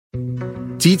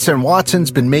Dietz and Watson's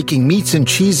been making meats and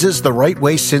cheeses the right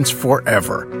way since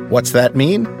forever. What's that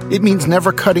mean? It means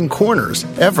never cutting corners,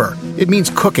 ever. It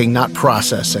means cooking, not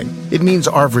processing. It means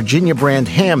our Virginia brand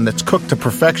ham that's cooked to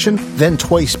perfection, then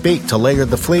twice baked to layer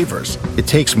the flavors. It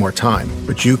takes more time,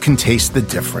 but you can taste the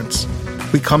difference.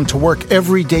 We come to work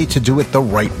every day to do it the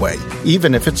right way,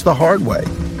 even if it's the hard way.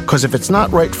 Because if it's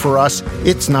not right for us,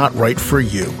 it's not right for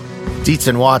you. Dietz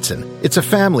and Watson, it's a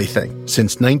family thing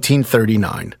since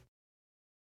 1939.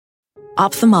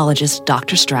 Ophthalmologist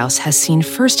Dr. Strauss has seen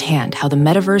firsthand how the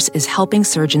metaverse is helping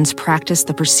surgeons practice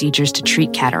the procedures to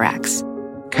treat cataracts.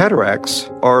 Cataracts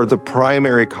are the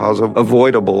primary cause of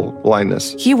avoidable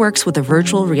blindness. He works with a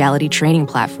virtual reality training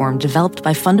platform developed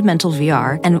by Fundamental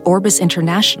VR and Orbis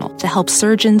International to help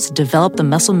surgeons develop the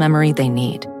muscle memory they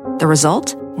need. The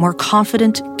result? More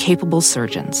confident, capable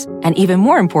surgeons. And even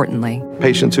more importantly,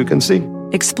 patients who can see.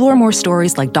 Explore more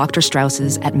stories like Dr.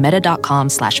 Strauss's at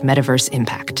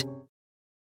meta.com/metaverseimpact.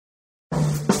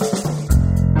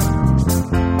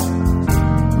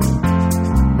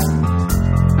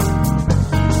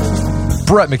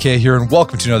 Brett McKay here, and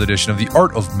welcome to another edition of the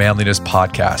Art of Manliness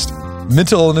podcast.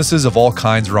 Mental illnesses of all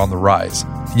kinds are on the rise,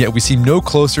 and yet we seem no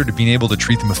closer to being able to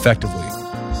treat them effectively.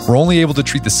 We're only able to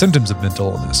treat the symptoms of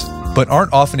mental illness, but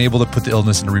aren't often able to put the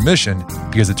illness into remission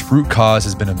because its root cause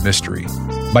has been a mystery.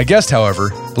 My guest,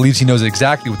 however, believes he knows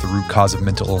exactly what the root cause of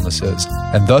mental illness is,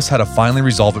 and thus how to finally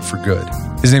resolve it for good.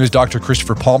 His name is Dr.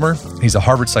 Christopher Palmer. He's a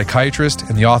Harvard psychiatrist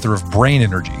and the author of Brain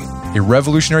Energy, a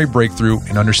revolutionary breakthrough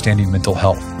in understanding mental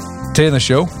health. Today on the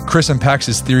show, Chris unpacks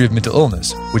his theory of mental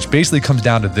illness, which basically comes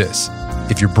down to this.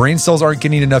 If your brain cells aren't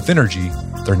getting enough energy,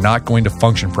 they're not going to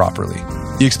function properly.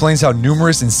 He explains how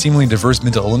numerous and seemingly diverse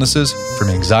mental illnesses, from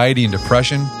anxiety and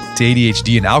depression to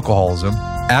ADHD and alcoholism,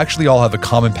 actually all have a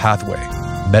common pathway: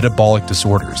 metabolic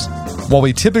disorders. While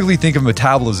we typically think of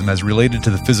metabolism as related to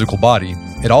the physical body,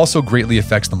 it also greatly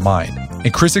affects the mind.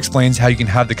 And Chris explains how you can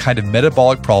have the kind of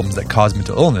metabolic problems that cause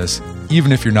mental illness,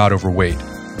 even if you're not overweight.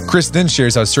 Chris then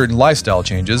shares how certain lifestyle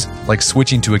changes, like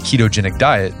switching to a ketogenic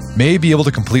diet, may be able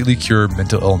to completely cure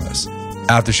mental illness.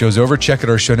 After the show's over, check out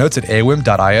our show notes at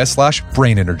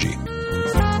awim.is/brainenergy.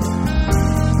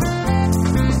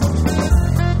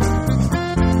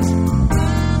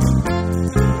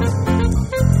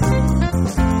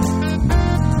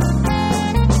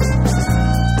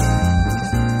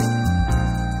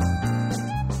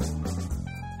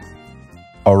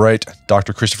 All right,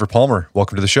 Dr. Christopher Palmer,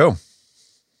 welcome to the show.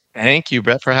 Thank you,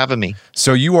 Brett, for having me.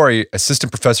 So you are an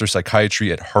assistant professor of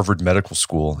psychiatry at Harvard Medical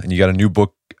School, and you got a new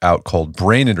book out called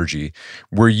Brain Energy,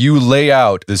 where you lay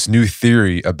out this new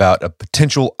theory about a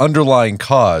potential underlying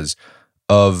cause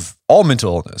of all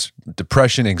mental illness: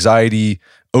 depression, anxiety,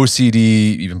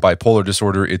 OCD, even bipolar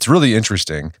disorder. It's really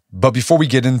interesting. But before we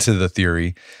get into the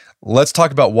theory, let's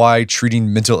talk about why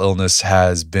treating mental illness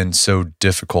has been so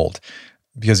difficult.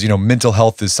 Because, mental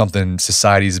health is something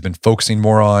society has been focusing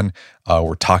more on.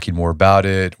 We're talking more about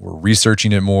it. We're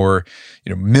researching it more.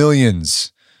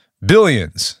 Millions,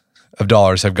 billions of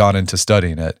dollars have gone into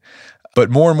studying it. But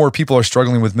more and more people are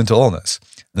struggling with mental illness.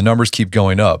 The numbers keep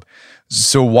going up.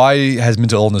 So why has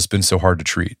mental illness been so hard to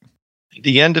treat? At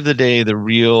the end of the day, the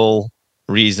real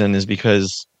reason is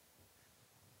because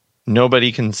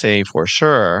nobody can say for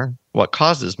sure what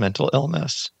causes mental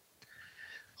illness.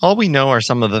 All we know are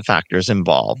some of the factors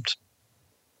involved.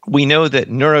 We know that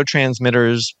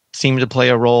neurotransmitters seem to play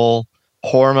a role,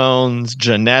 hormones,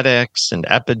 genetics and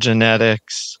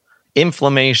epigenetics,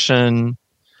 inflammation,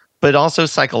 but also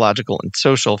psychological and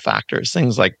social factors,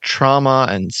 things like trauma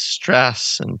and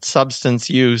stress and substance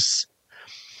use.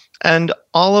 And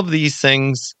all of these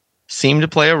things seem to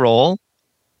play a role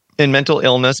in mental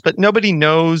illness, but nobody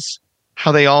knows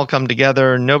how they all come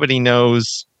together. Nobody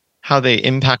knows how they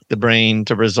impact the brain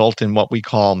to result in what we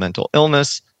call mental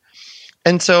illness.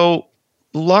 And so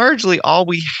largely all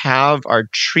we have are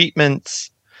treatments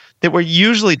that were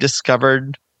usually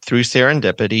discovered through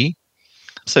serendipity.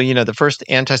 So, the first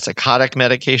antipsychotic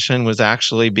medication was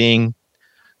actually being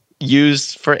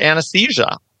used for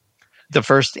anesthesia. The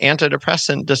first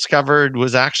antidepressant discovered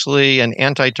was actually an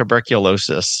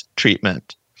anti-tuberculosis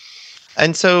treatment.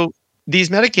 And so these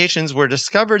medications were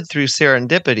discovered through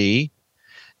serendipity,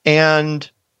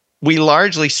 and we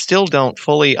largely still don't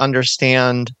fully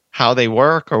understand how they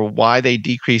work or why they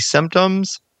decrease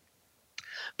symptoms.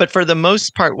 But for the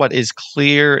most part, what is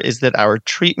clear is that our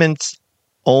treatments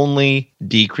only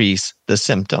decrease the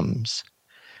symptoms.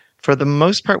 For the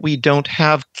most part, we don't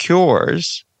have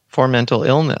cures for mental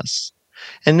illness.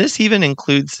 And this even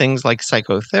includes things like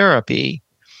psychotherapy.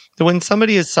 So when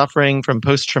somebody is suffering from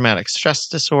post-traumatic stress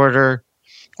disorder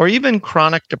or even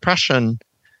chronic depression,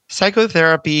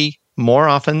 psychotherapy more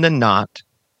often than not,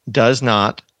 does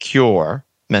not cure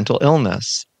mental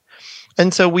illness.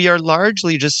 And so we are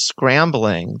largely just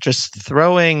scrambling, just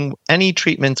throwing any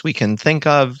treatments we can think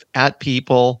of at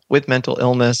people with mental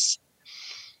illness.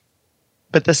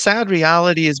 But the sad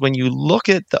reality is when you look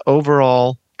at the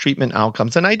overall treatment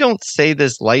outcomes, and I don't say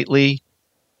this lightly,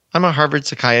 I'm a Harvard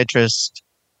psychiatrist.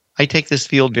 I take this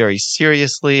field very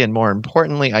seriously, and more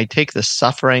importantly, I take the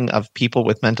suffering of people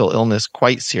with mental illness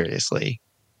quite seriously.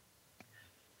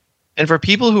 And for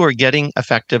people who are getting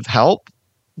effective help,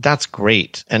 that's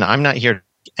great. And I'm not here to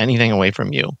take anything away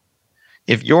from you.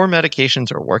 If your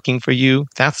medications are working for you,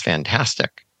 that's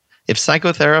fantastic. If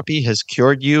psychotherapy has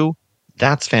cured you,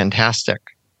 that's fantastic.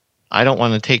 I don't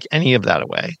want to take any of that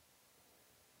away.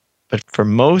 But for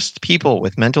most people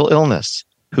with mental illness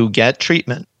who get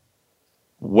treatment,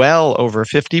 well over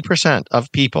 50%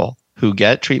 of people who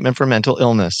get treatment for mental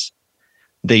illness,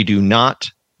 they do not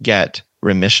get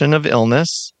remission of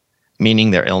illness, meaning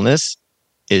their illness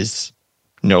is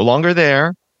no longer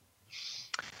there.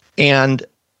 And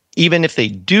even if they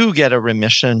do get a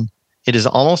remission, it is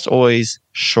almost always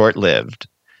short-lived,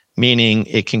 meaning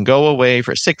it can go away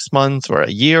for 6 months or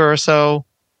a year or so,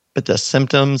 but the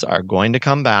symptoms are going to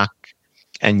come back,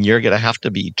 and you're going to have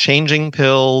to be changing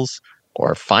pills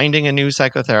or finding a new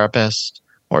psychotherapist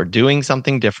or doing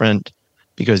something different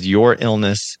because your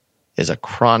illness is a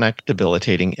chronic,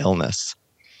 debilitating illness.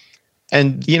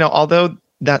 And, although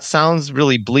that sounds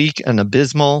really bleak and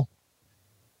abysmal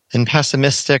and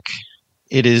pessimistic,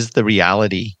 it is the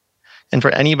reality. And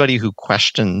for anybody who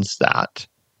questions that,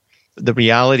 the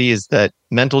reality is that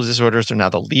mental disorders are now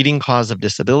the leading cause of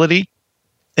disability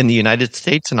in the United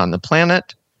States and on the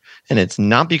planet. And it's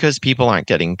not because people aren't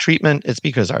getting treatment, it's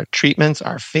because our treatments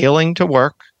are failing to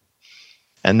work.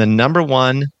 And the number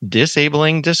one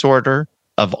disabling disorder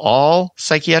of all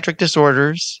psychiatric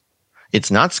disorders,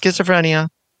 it's not schizophrenia,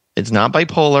 it's not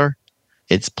bipolar,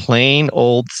 it's plain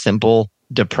old simple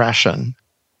depression.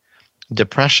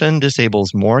 Depression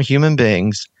disables more human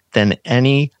beings than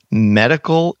any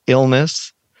medical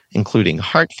illness, including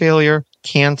heart failure,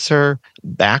 cancer,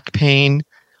 back pain,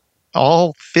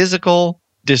 all physical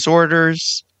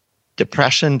disorders.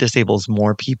 Depression disables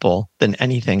more people than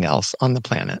anything else on the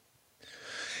planet.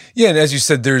 Yeah, and as you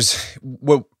said,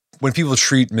 when people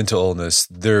treat mental illness,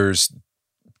 there's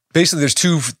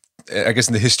two, I guess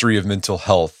in the history of mental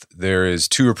health, there is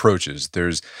two approaches.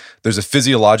 There's a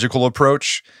physiological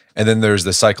approach, and then there's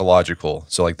the psychological,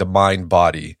 so like the mind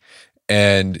body.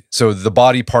 And so the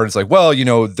body part is like, well,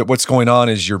 what's going on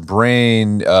is your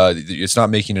brain, it's not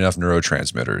making enough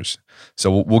neurotransmitters.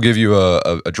 So we'll give you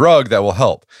a drug that will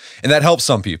help. And that helps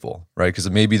some people, right? Because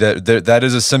maybe that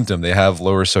is a symptom. They have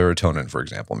lower serotonin, for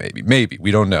example, maybe,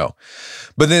 we don't know.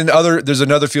 But then there's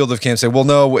another field of camp say, well,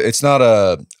 no, it's not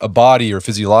a body or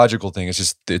physiological thing.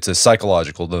 It's a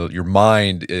psychological. Your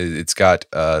mind, it's got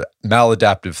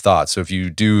maladaptive thoughts. So if you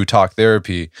do talk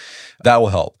therapy, that will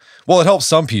help. Well, it helps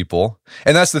some people.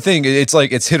 And that's the thing. It's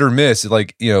like, it's hit or miss.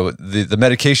 Like, the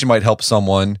medication might help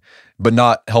someone, but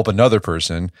not help another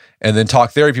person. And then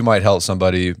talk therapy might help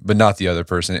somebody, but not the other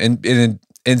person. And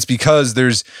it's because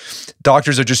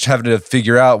doctors are just having to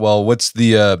figure out, well, what's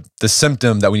the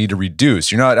symptom that we need to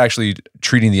reduce? You're not actually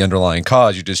treating the underlying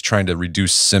cause. You're just trying to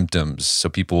reduce symptoms so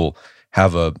people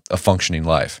have a functioning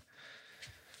life.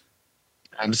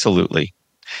 Absolutely.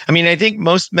 I mean, I think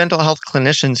most mental health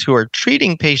clinicians who are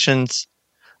treating patients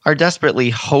are desperately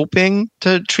hoping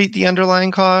to treat the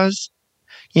underlying cause.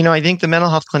 I think the mental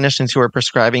health clinicians who are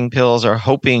prescribing pills are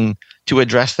hoping to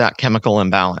address that chemical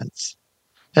imbalance.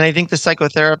 And I think the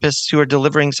psychotherapists who are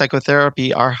delivering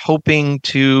psychotherapy are hoping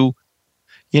to,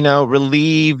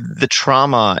 relieve the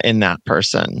trauma in that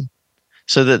person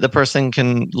so that the person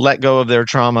can let go of their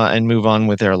trauma and move on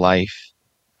with their life.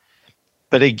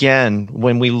 But again,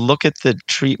 when we look at the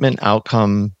treatment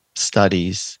outcome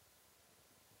studies,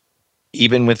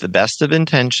 even with the best of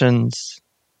intentions,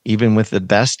 even with the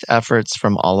best efforts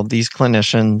from all of these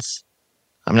clinicians,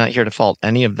 I'm not here to fault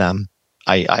any of them.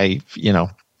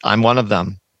 I'm one of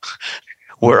them.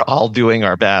 We're all doing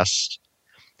our best.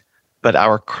 But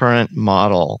our current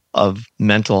model of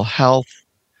mental health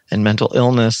and mental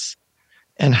illness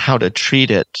and how to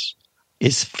treat it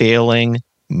is failing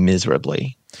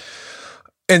miserably.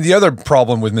 And the other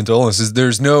problem with mental illness is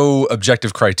there's no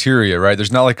objective criteria, right?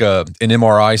 There's not like an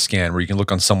MRI scan where you can look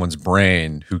on someone's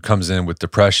brain who comes in with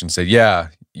depression and say, yeah,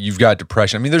 you've got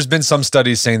depression. I mean, there's been some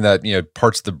studies saying that,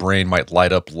 parts of the brain might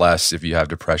light up less if you have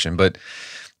depression, but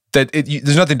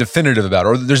there's nothing definitive about it,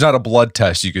 or there's not a blood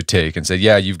test you could take and say,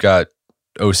 yeah, you've got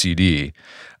OCD.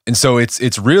 And so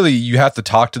it's really, you have to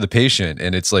talk to the patient,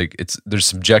 and there's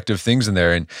subjective things in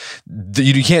there, and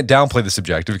you can't downplay the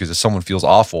subjective, because if someone feels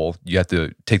awful, you have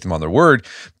to take them on their word.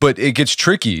 But it gets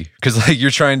tricky because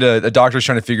a doctor's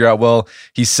trying to figure out, well,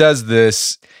 he says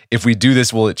this, if we do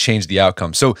this, will it change the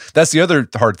outcome? So that's the other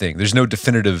hard thing. There's no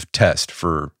definitive test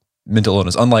for mental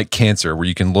illness, unlike cancer, where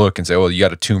you can look and say, oh, you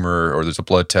got a tumor, or there's a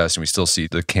blood test and we still see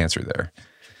the cancer there.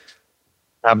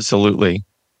 Absolutely.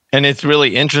 And it's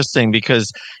really interesting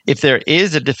because if there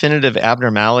is a definitive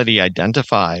abnormality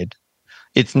identified,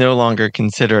 it's no longer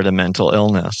considered a mental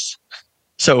illness.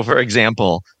 So, for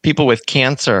example, people with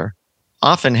cancer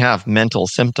often have mental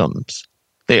symptoms.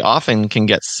 They often can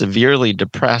get severely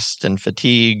depressed and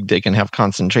fatigued. They can have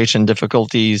concentration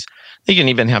difficulties. They can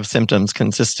even have symptoms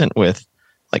consistent with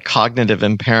like cognitive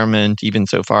impairment, even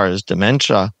so far as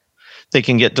dementia. They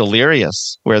can get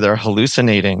delirious, where they're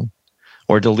hallucinating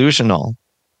or delusional.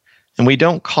 And we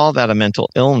don't call that a mental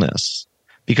illness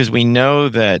because we know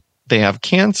that they have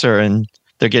cancer and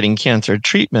they're getting cancer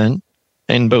treatment,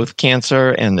 and both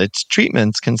cancer and its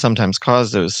treatments can sometimes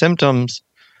cause those symptoms.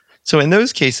 So in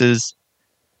those cases,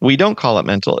 we don't call it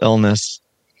mental illness.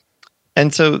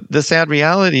 And so the sad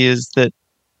reality is that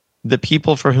the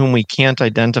people for whom we can't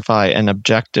identify an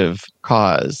objective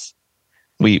cause,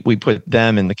 we put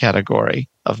them in the category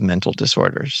of mental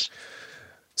disorders.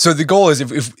 So the goal is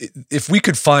if we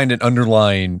could find an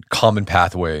underlying common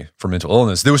pathway for mental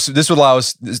illness, this would allow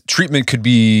us, treatment could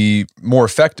be more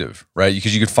effective, right?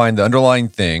 Because you could find the underlying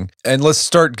thing. And let's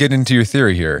start getting into your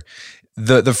theory here.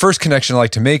 The first connection I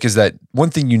like to make is that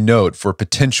one thing you note for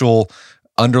potential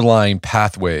underlying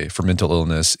pathway for mental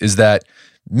illness is that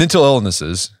mental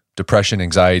illnesses, depression,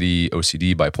 anxiety,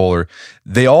 OCD, bipolar,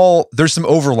 there's some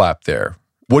overlap there.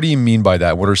 What do you mean by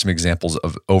that? What are some examples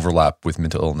of overlap with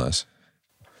mental illness?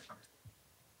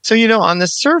 So, on the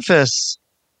surface,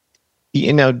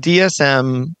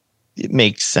 DSM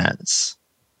makes sense.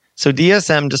 So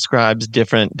DSM describes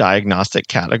different diagnostic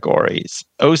categories: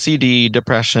 OCD,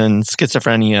 depression,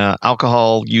 schizophrenia,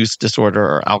 alcohol use disorder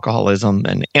or alcoholism,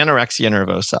 and anorexia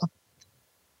nervosa.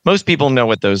 Most people know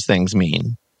what those things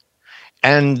mean.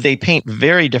 And they paint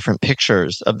very different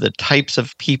pictures of the types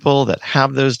of people that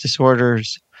have those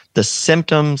disorders, the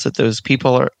symptoms that those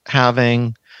people are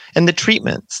having, and the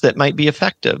treatments that might be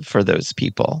effective for those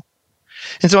people.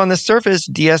 And so on the surface,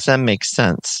 DSM makes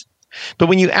sense. But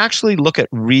when you actually look at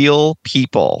real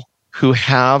people who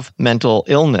have mental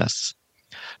illness,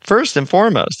 first and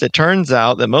foremost, it turns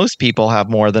out that most people have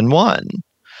more than one.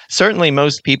 Certainly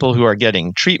most people who are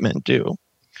getting treatment do.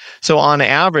 So on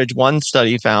average, one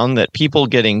study found that people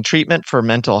getting treatment for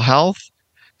mental health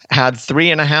had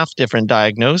 3.5 different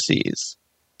diagnoses.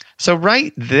 So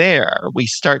right there, we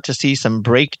start to see some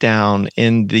breakdown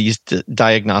in these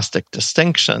diagnostic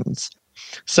distinctions.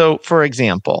 So for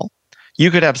example, you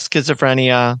could have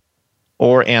schizophrenia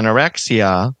or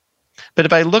anorexia, but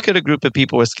if I look at a group of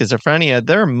people with schizophrenia,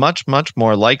 they're much, much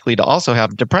more likely to also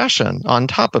have depression on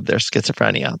top of their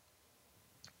schizophrenia.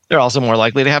 They're also more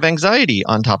likely to have anxiety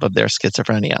on top of their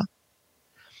schizophrenia.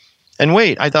 And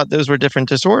wait, I thought those were different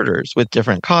disorders with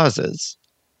different causes.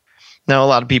 Now, a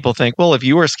lot of people think, well, if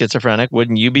you were schizophrenic,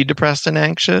 wouldn't you be depressed and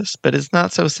anxious? But it's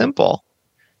not so simple,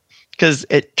 because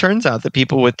it turns out that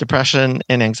people with depression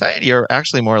and anxiety are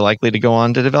actually more likely to go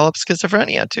on to develop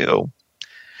schizophrenia too.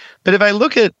 But if I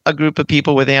look at a group of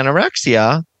people with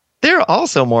anorexia, they're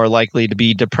also more likely to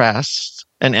be depressed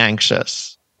and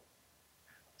anxious.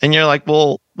 And you're like,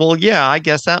 well, yeah, I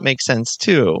guess that makes sense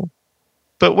too.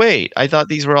 But wait, I thought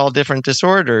these were all different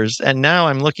disorders. And now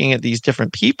I'm looking at these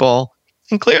different people,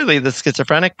 and clearly the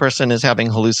schizophrenic person is having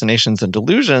hallucinations and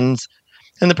delusions,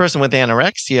 and the person with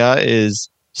anorexia is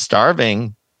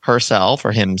starving herself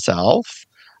or himself.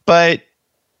 But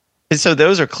so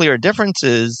those are clear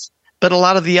differences, but a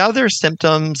lot of the other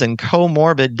symptoms and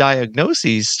comorbid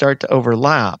diagnoses start to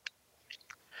overlap.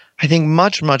 I think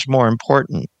much, much more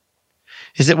important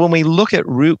is that when we look at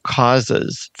root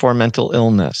causes for mental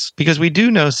illness, because we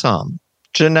do know some,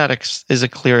 genetics is a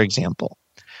clear example.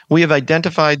 We have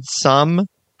identified some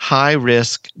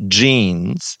high-risk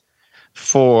genes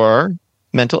for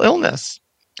mental illness.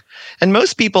 And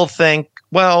most people think,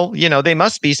 well, they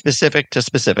must be specific to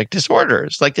specific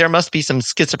disorders. Like there must be some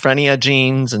schizophrenia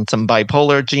genes and some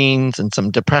bipolar genes and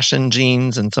some depression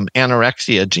genes and some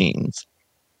anorexia genes.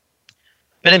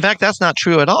 But in fact, that's not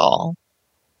true at all.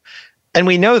 And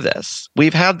we know this.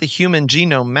 We've had the human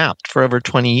genome mapped for over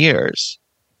 20 years.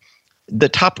 The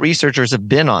top researchers have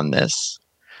been on this.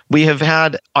 We have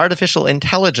had artificial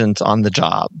intelligence on the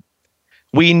job.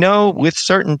 We know with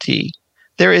certainty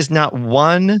there is not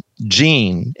one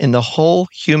gene in the whole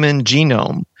human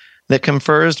genome that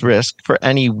confers risk for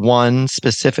any one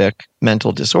specific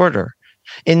mental disorder.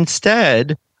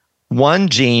 Instead, one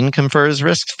gene confers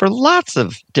risks for lots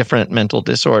of different mental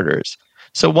disorders.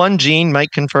 So one gene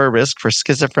might confer risk for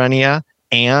schizophrenia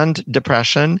and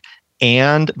depression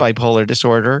and bipolar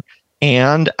disorder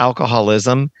and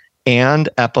alcoholism and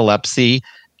epilepsy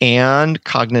and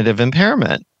cognitive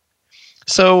impairment.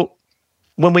 So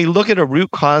when we look at a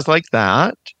root cause like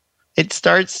that, it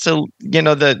starts to,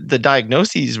 the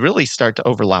diagnoses really start to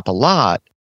overlap a lot.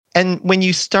 And when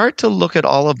you start to look at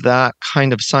all of that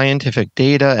kind of scientific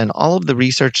data and all of the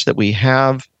research that we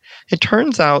have, it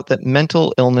turns out that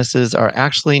mental illnesses are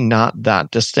actually not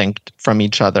that distinct from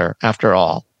each other after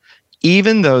all,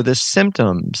 even though the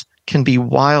symptoms can be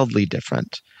wildly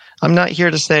different. I'm not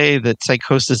here to say that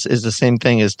psychosis is the same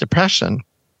thing as depression.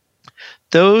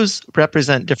 Those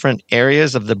represent different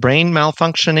areas of the brain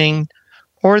malfunctioning,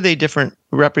 or they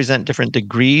represent different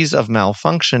degrees of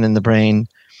malfunction in the brain,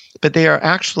 but they are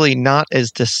actually not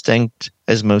as distinct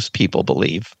as most people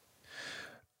believe.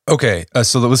 Okay,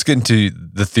 so let's get into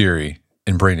the theory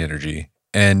in brain energy.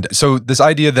 And so this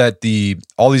idea that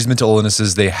all these mental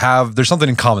illnesses, there's something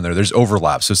in common there. There's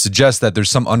overlap. So it suggests that there's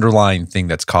some underlying thing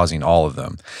that's causing all of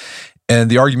them.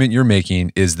 And the argument you're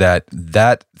making is that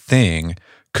thing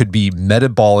could be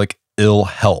metabolic ill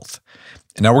health.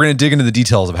 And now we're going to dig into the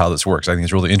details of how this works. I think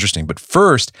it's really interesting. But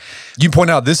first, you point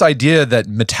out this idea that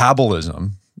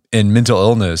metabolism and mental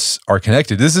illness are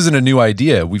connected. This isn't a new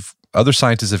idea. Other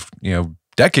scientists have,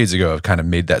 decades ago have kind of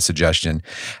made that suggestion.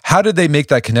 How did they make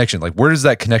that connection? Like, where does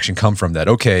that connection come from? That,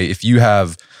 okay, if you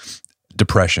have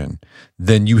depression,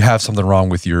 then you have something wrong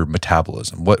with your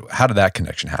metabolism. How did that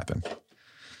connection happen?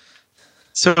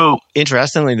 So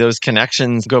interestingly, those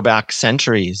connections go back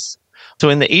centuries. So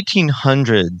in the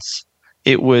 1800s,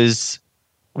 it was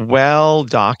well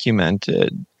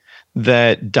documented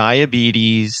that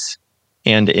diabetes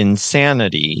and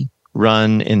insanity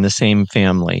run in the same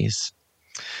families.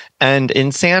 And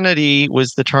insanity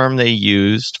was the term they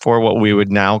used for what we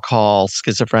would now call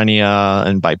schizophrenia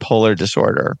and bipolar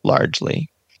disorder, largely.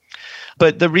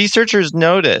 But the researchers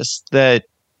noticed that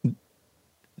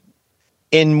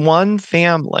in one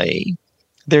family,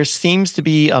 there seems to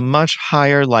be a much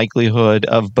higher likelihood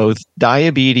of both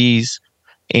diabetes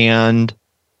and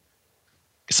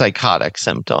psychotic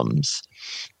symptoms.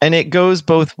 And it goes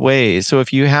both ways. So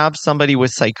if you have somebody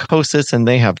with psychosis and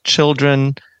they have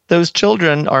children, those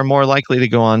children are more likely to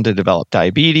go on to develop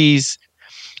diabetes,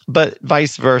 but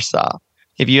vice versa.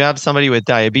 If you have somebody with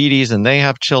diabetes and they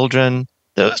have children,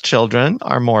 those children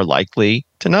are more likely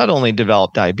to not only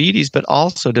develop diabetes, but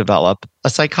also develop a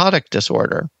psychotic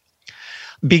disorder.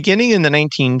 Beginning in the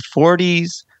 1940s,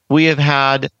 we have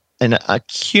had an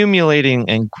accumulating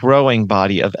and growing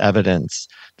body of evidence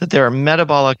that there are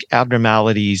metabolic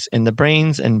abnormalities in the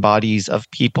brains and bodies of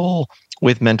people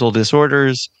with mental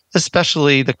disorders,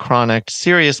 especially the chronic,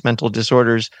 serious mental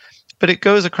disorders, but it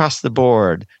goes across the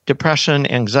board: depression,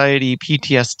 anxiety,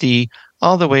 PTSD,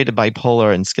 all the way to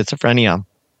bipolar and schizophrenia.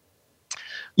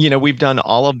 We've done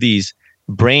all of these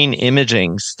brain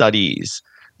imaging studies,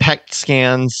 PET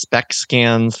scans, SPECT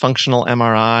scans, functional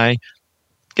MRI.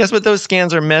 Guess what those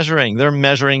scans are measuring? They're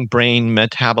measuring brain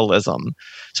metabolism.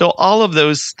 So all of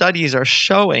those studies are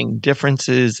showing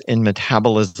differences in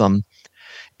metabolism.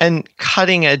 And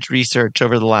cutting-edge research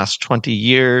over the last 20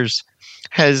 years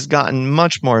has gotten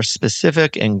much more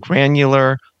specific and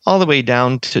granular, all the way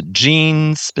down to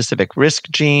genes, specific risk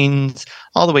genes,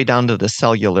 all the way down to the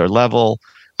cellular level,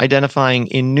 identifying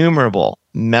innumerable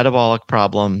metabolic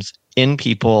problems in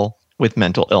people with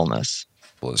mental illness.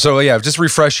 So yeah, just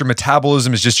refresh, your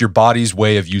metabolism is just your body's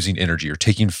way of using energy or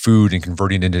taking food and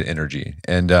converting it into energy.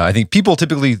 And I think people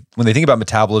typically, when they think about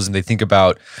metabolism, they think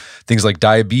about things like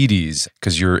diabetes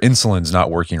because your insulin's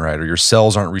not working right, or your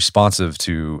cells aren't responsive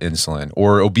to insulin,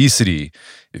 or obesity.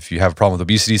 If you have a problem with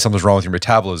obesity, something's wrong with your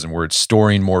metabolism where it's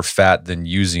storing more fat than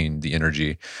using the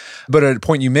energy. But a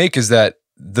point you make is that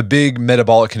the big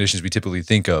metabolic conditions we typically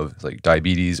think of, like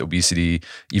diabetes, obesity,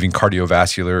 even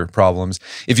cardiovascular problems,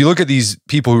 if you look at these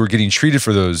people who are getting treated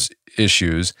for those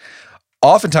issues,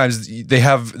 oftentimes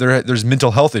there's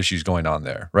mental health issues going on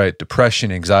there, right?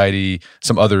 Depression, anxiety,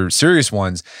 some other serious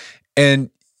ones. And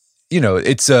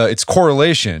it's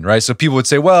correlation, right? So people would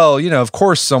say, well, of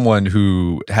course someone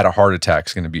who had a heart attack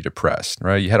is going to be depressed,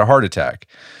 right? You had a heart attack.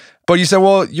 But you said,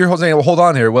 well, you're saying, well, hold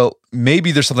on here. Well,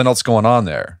 maybe there's something else going on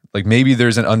there. Like maybe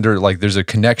there's there's a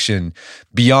connection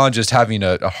beyond just having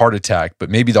a heart attack, but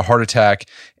maybe the heart attack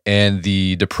and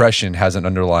the depression has an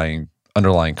underlying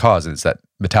cause, and it's that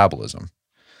metabolism.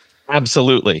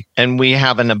 Absolutely. And we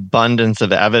have an abundance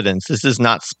of evidence. This is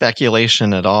not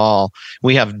speculation at all.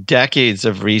 We have decades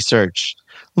of research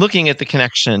looking at the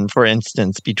connection, for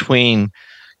instance, between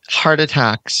heart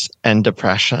attacks and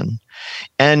depression.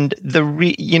 And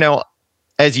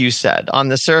as you said, on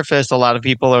the surface, a lot of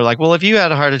people are like, well, if you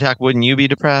had a heart attack, wouldn't you be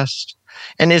depressed?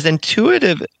 And as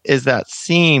intuitive as that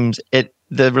seems,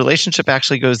 the relationship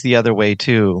actually goes the other way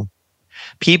too.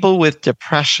 People with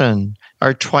depression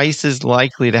are twice as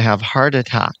likely to have heart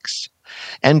attacks.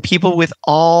 And people with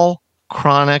all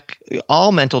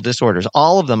mental disorders,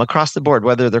 all of them across the board,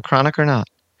 whether they're chronic or not,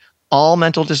 all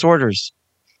mental disorders,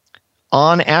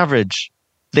 on average,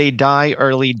 they die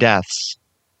early deaths.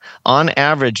 On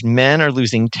average, men are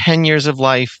losing 10 years of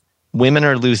life, women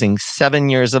are losing 7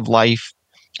 years of life.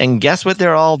 And guess what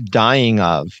they're all dying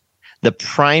of? The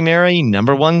primary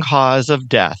number one cause of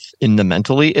death in the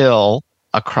mentally ill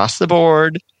across the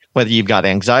board, whether you've got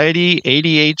anxiety,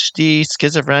 ADHD,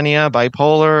 schizophrenia,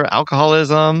 bipolar,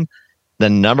 alcoholism, the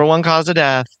number one cause of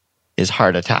death is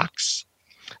heart attacks.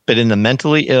 But in the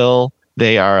mentally ill,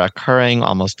 they are occurring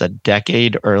almost a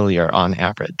decade earlier on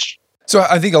average. So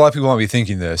I think a lot of people might be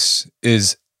thinking this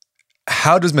is,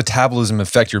 how does metabolism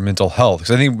affect your mental health?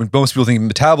 Because I think when most people think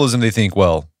metabolism, they think,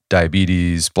 well,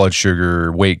 diabetes, blood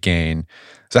sugar, weight gain.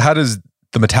 So how does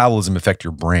the metabolism affect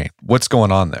your brain? What's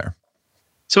going on there?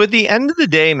 So at the end of the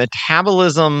day,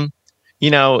 metabolism,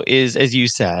 is, as you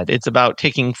said, it's about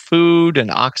taking food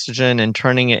and oxygen and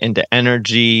turning it into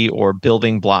energy or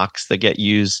building blocks that get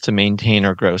used to maintain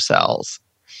or grow cells.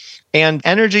 And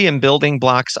energy and building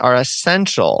blocks are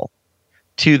essential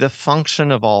to the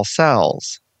function of all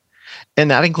cells. And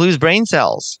that includes brain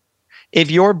cells. If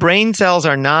your brain cells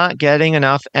are not getting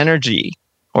enough energy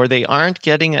or they aren't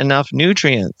getting enough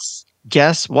nutrients,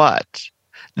 guess what?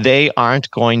 They aren't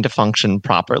going to function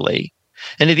properly.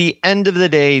 And at the end of the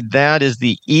day, that is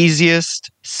the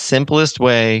easiest, simplest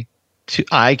way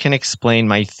I can explain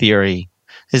my theory,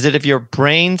 is that if your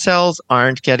brain cells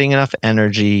aren't getting enough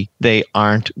energy, they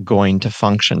aren't going to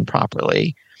function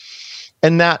properly.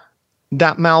 And that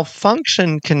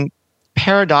malfunction can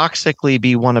paradoxically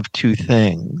be one of two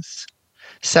things.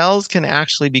 Cells can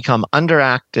actually become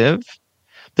underactive,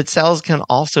 but cells can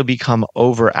also become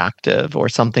overactive, or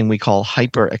something we call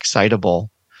hyperexcitable.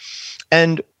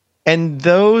 And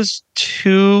those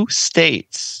two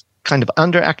states, kind of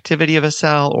underactivity of a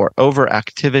cell or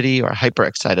overactivity or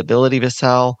hyperexcitability of a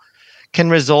cell, can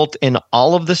result in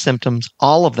all of the symptoms,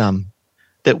 all of them,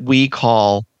 that we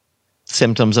call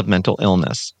symptoms of mental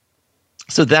illness.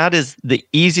 So that is the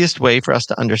easiest way for us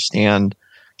to understand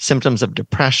symptoms of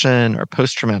depression or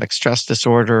post-traumatic stress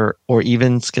disorder or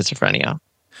even schizophrenia.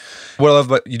 What I love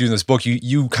about you doing this book,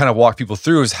 you kind of walk people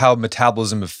through is how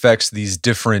metabolism affects these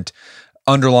different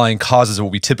underlying causes of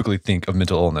what we typically think of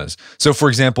mental illness. So for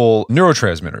example,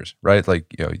 neurotransmitters, right? Like,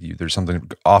 there's something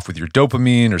off with your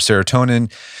dopamine or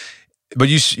serotonin. But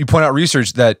you point out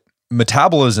research that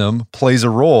metabolism plays a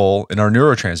role in our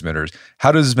neurotransmitters.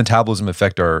 How does metabolism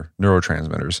affect our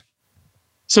neurotransmitters?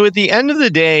 So at the end of the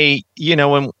day,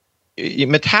 when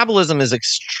metabolism is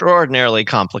extraordinarily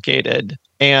complicated,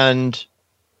 and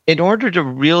in order to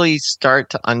really start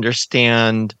to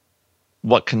understand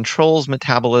what controls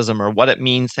metabolism or what it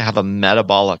means to have a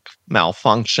metabolic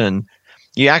malfunction,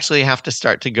 you actually have to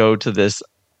start to go to this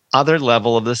other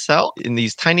level of the cell in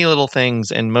these tiny little things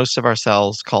in most of our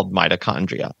cells called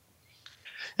mitochondria.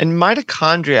 And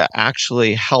mitochondria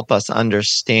actually help us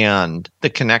understand the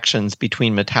connections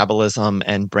between metabolism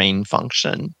and brain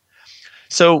function.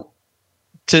 So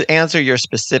to answer your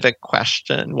specific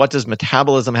question, what does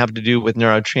metabolism have to do with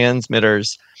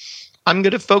neurotransmitters? I'm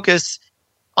going to focus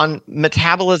on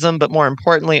metabolism, but more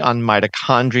importantly on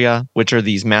mitochondria, which are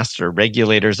these master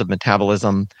regulators of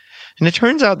metabolism. And it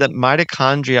turns out that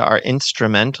mitochondria are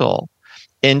instrumental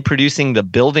in producing the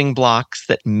building blocks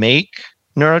that make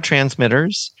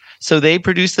neurotransmitters. So they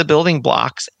produce the building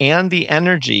blocks and the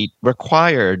energy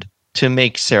required to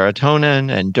make serotonin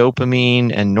and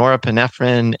dopamine and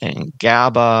norepinephrine and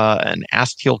GABA and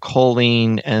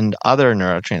acetylcholine and other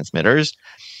neurotransmitters.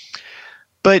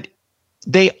 But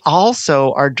they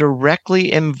also are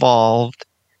directly involved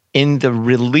in the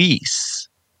release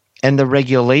and the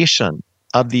regulation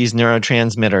of these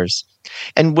neurotransmitters.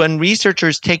 And when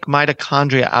researchers take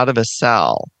mitochondria out of a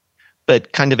cell,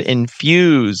 but kind of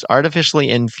artificially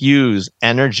infuse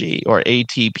energy or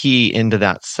ATP into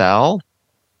that cell,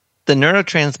 the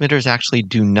neurotransmitters actually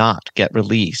do not get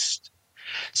released.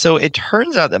 So it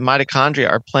turns out that mitochondria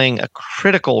are playing a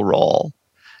critical role,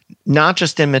 not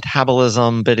just in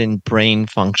metabolism, but in brain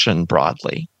function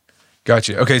broadly.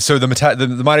 Gotcha. Okay, so the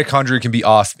mitochondria can be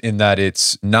off in that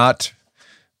it's not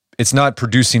it's not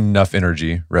producing enough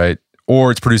energy, right?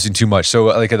 Or it's producing too much. So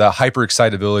like the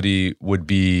hyperexcitability would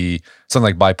be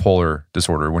something like bipolar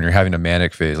disorder when you're having a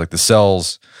manic phase. Like the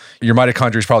cells, your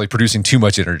mitochondria is probably producing too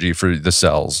much energy for the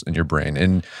cells in your brain.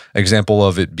 And an example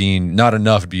of it being not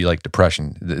enough would be like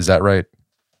depression. Is that right?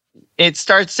 It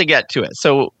starts to get to it.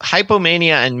 So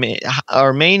hypomania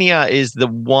or mania is the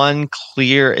one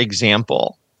clear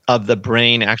example of the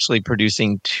brain actually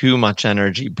producing too much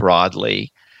energy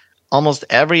broadly. Almost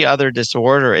every other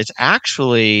disorder, it's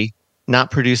actually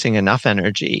not producing enough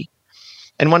energy.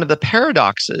 And one of the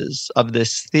paradoxes of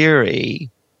this theory,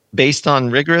 based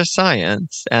on rigorous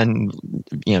science and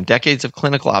decades of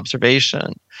clinical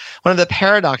observation, one of the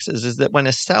paradoxes is that when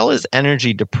a cell is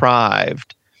energy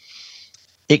deprived,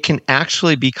 it can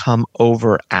actually become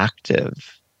overactive,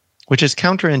 which is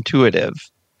counterintuitive.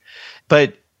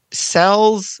 But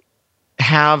cells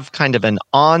have kind of an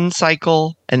on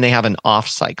cycle and they have an off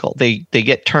cycle. They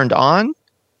get turned on,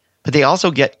 but they also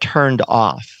get turned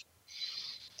off.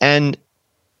 And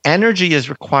energy is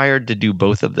required to do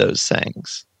both of those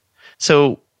things.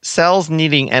 So cells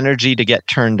needing energy to get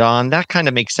turned on, that kind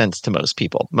of makes sense to most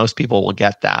people. Most people will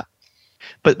get that.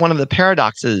 But one of the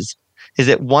paradoxes is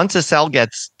that once a cell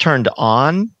gets turned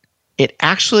on, it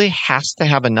actually has to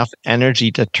have enough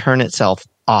energy to turn itself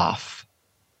off.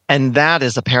 And that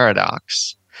is a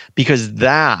paradox because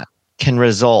that can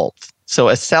result. So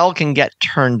a cell can get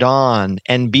turned on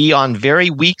and be on very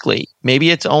weakly.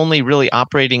 Maybe it's only really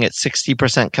operating at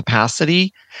 60%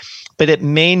 capacity, but it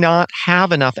may not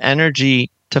have enough energy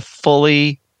to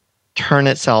fully turn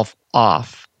itself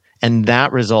off. And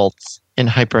that results in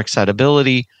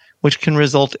hyperexcitability, which can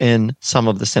result in some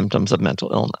of the symptoms of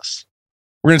mental illness.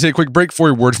 We're going to take a quick break for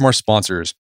a word from our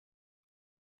sponsors.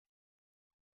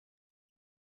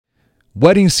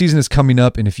 Wedding season is coming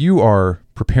up, and if you are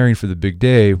preparing for the big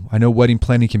day, I know wedding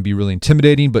planning can be really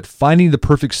intimidating, but finding the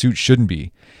perfect suit shouldn't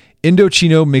be.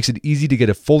 Indochino makes it easy to get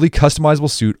a fully customizable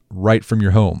suit right from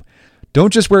your home.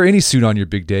 Don't just wear any suit on your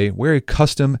big day, wear a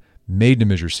custom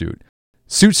made-to-measure suit.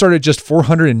 Suits start at just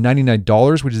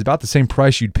 $499, which is about the same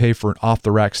price you'd pay for an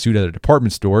off-the-rack suit at a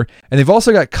department store. And they've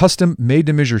also got custom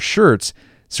made-to-measure shirts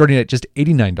starting at just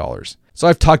 $89. So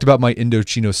I've talked about my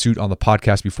Indochino suit on the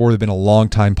podcast before. They've been a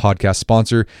long-time podcast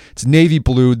sponsor. It's navy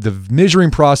blue. The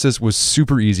measuring process was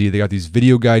super easy. They got these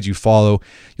video guides you follow.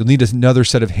 You'll need another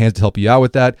set of hands to help you out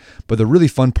with that. But the really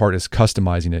fun part is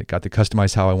customizing it. Got to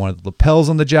customize how I wanted the lapels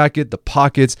on the jacket, the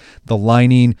pockets, the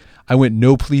lining. I went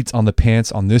no pleats on the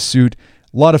pants on this suit.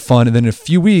 A lot of fun. And then in a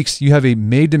few weeks, you have a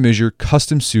made-to-measure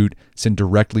custom suit sent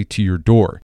directly to your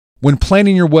door. When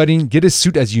planning your wedding, get a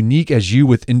suit as unique as you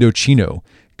with Indochino.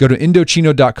 Go to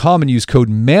Indochino.com and use code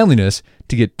manliness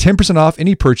to get 10% off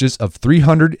any purchase of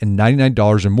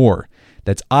 $399 or more.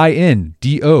 That's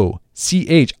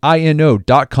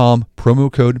INDOCHINO.com,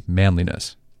 promo code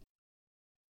manliness.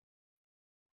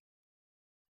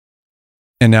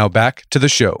 And now back to the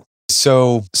show.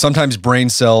 So sometimes brain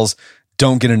cells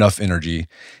don't get enough energy.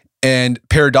 And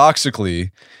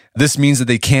paradoxically, this means that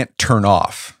they can't turn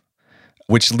off,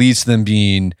 which leads to them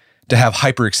to have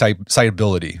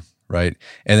hyperexcitability, right?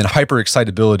 And then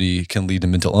hyperexcitability can lead to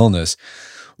mental illness.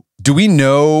 Do we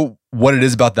know what it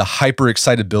is about the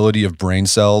hyperexcitability of brain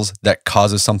cells that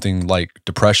causes something like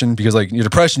depression? Because like your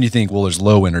depression, you think, well, there's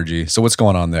low energy. So what's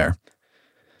going on there?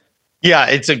 Yeah,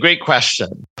 it's a great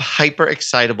question.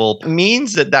 Hyperexcitable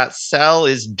means that cell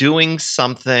is doing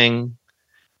something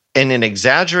in an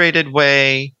exaggerated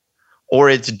way, or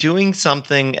it's doing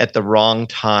something at the wrong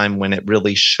time when it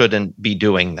really shouldn't be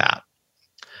doing that.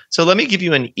 So let me give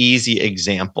you an easy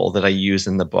example that I use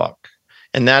in the book,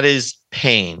 and that is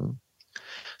pain.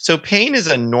 So pain is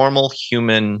a normal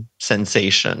human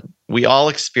sensation. We all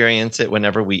experience it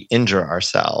whenever we injure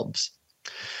ourselves.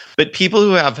 But people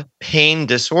who have pain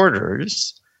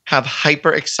disorders have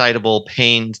hyperexcitable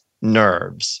pain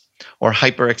nerves or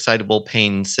hyperexcitable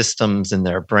pain systems in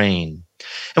their brain.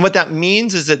 And what that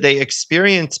means is that they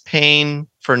experience pain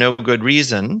for no good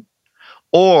reason,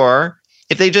 or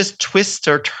if they just twist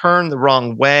or turn the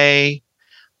wrong way,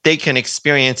 they can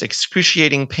experience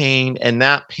excruciating pain, and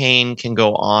that pain can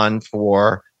go on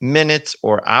for minutes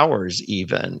or hours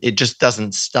even. It just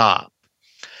doesn't stop.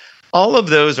 All of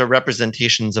those are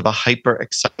representations of a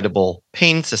hyperexcitable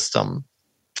pain system.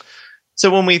 So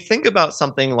when we think about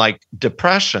something like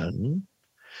depression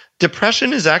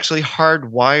is actually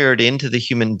hardwired into the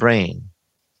human brain.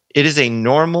 It is a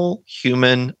normal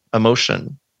human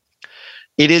emotion.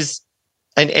 It is,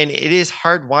 and it is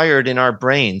hardwired in our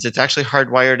brains. It's actually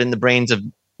hardwired in the brains of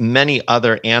many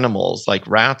other animals like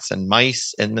rats and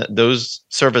mice, and those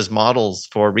serve as models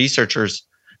for researchers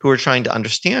who are trying to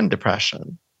understand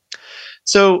depression.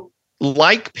 So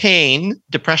like pain,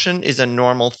 depression is a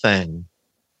normal thing.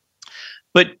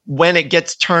 But when it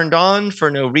gets turned on for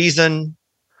no reason,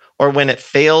 or when it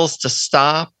fails to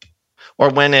stop, or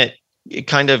when it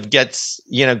kind of gets,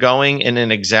 going in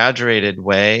an exaggerated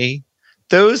way,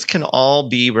 those can all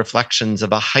be reflections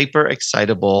of a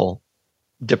hyperexcitable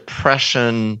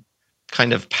depression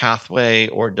kind of pathway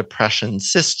or depression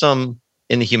system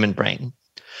in the human brain.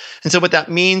 And so what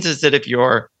that means is that if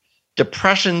your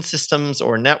depression systems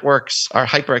or networks are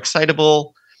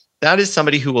hyperexcitable, that is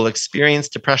somebody who will experience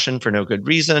depression for no good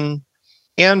reason,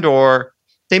 and or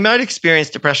they might experience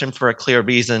depression for a clear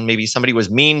reason. Maybe somebody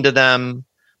was mean to them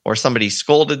or somebody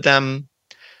scolded them,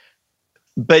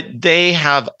 but they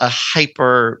have a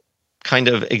hyper kind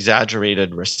of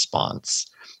exaggerated response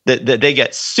that they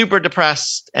get super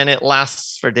depressed and it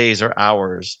lasts for days or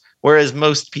hours, whereas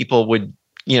most people would,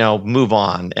 move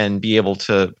on and be able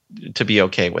to be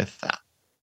okay with that.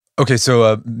 Okay,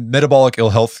 so metabolic ill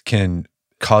health can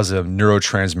cause a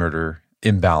neurotransmitter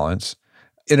imbalance.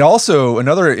 And also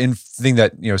another thing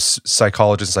that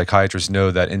psychologists and psychiatrists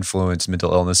know that influence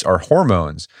mental illness are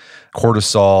hormones,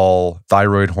 cortisol,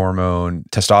 thyroid hormone,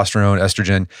 testosterone,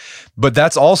 estrogen. But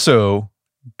that's also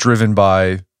driven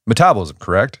by metabolism,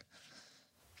 correct?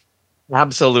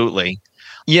 Absolutely.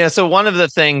 Yeah. So one of the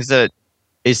things that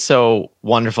is so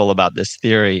wonderful about this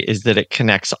theory is that it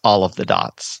connects all of the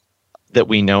dots that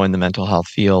we know in the mental health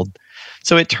field.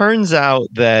 So it turns out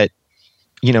that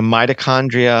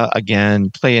mitochondria, again,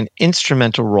 play an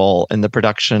instrumental role in the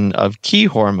production of key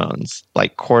hormones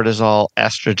like cortisol,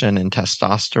 estrogen, and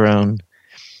testosterone.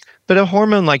 But a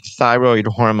hormone like thyroid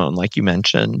hormone, like you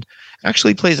mentioned,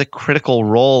 actually plays a critical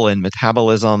role in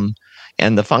metabolism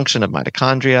and the function of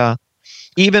mitochondria.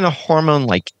 Even a hormone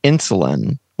like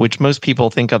insulin, which most people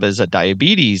think of as a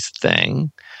diabetes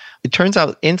thing, it turns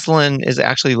out insulin is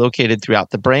actually located throughout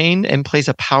the brain and plays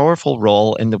a powerful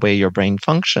role in the way your brain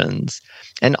functions,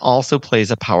 and also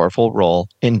plays a powerful role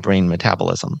in brain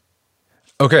metabolism.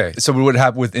 Okay, so what would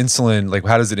happen with insulin? Like,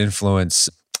 how does it influence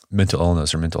mental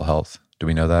illness or mental health? Do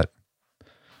we know that?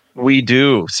 We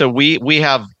do. So we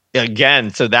have,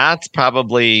 again, so that's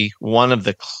probably one of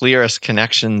the clearest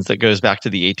connections that goes back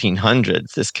to the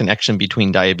 1800s, this connection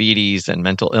between diabetes and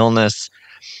mental illness.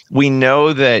 We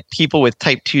know that people with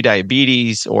type 2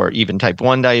 diabetes or even type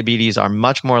 1 diabetes are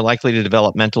much more likely to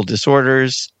develop mental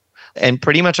disorders, and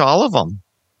pretty much all of them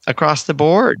across the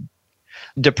board.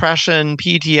 Depression,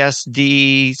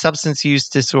 PTSD, substance use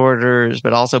disorders,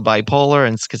 but also bipolar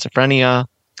and schizophrenia.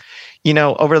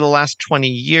 Over the last 20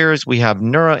 years, we have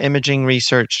neuroimaging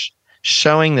research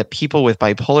showing that people with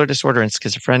bipolar disorder and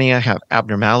schizophrenia have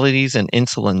abnormalities in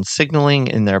insulin signaling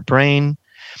in their brain.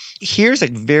 Here's a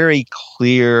very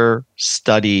clear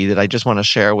study that I just want to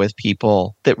share with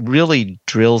people that really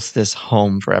drills this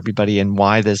home for everybody and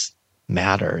why this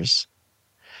matters.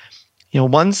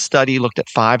 One study looked at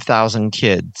 5,000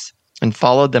 kids and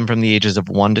followed them from the ages of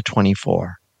 1 to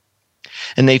 24.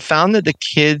 And they found that the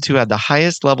kids who had the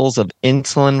highest levels of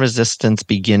insulin resistance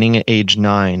beginning at age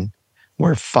 9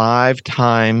 were 5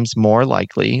 times more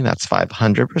likely, that's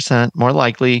 500% more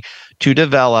likely, to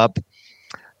develop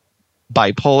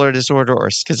bipolar disorder or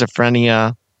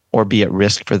schizophrenia or be at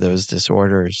risk for those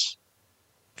disorders.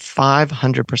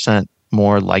 500%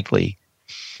 more likely.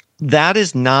 That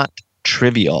is not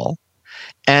trivial.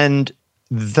 And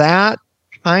that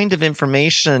kind of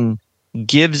information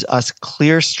gives us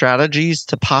clear strategies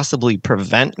to possibly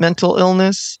prevent mental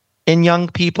illness in young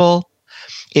people.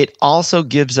 It also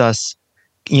gives us,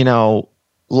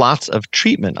 lots of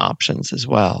treatment options as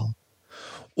well.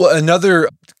 Well, another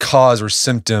cause or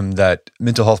symptom that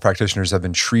mental health practitioners have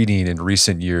been treating in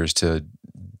recent years to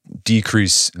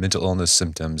decrease mental illness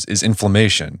symptoms is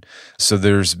inflammation. So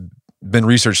there's been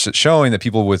research showing that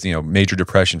people with, major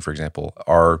depression, for example,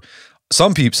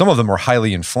 some of them are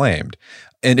highly inflamed.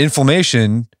 And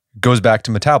inflammation goes back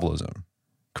to metabolism,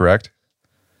 correct?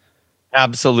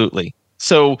 Absolutely.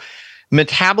 So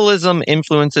metabolism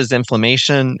influences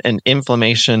inflammation and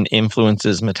inflammation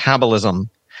influences metabolism.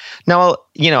 Now,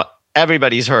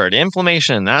 everybody's heard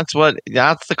inflammation. That's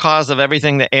the cause of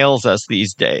everything that ails us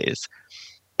these days.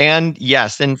 And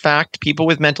yes, in fact, people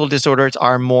with mental disorders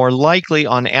are more likely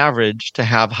on average to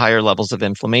have higher levels of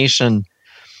inflammation.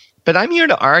 But I'm here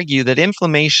to argue that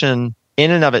inflammation in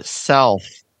and of itself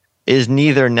is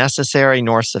neither necessary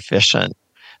nor sufficient,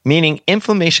 meaning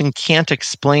inflammation can't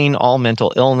explain all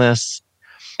mental illness.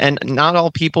 And not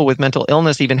all people with mental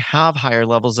illness even have higher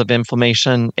levels of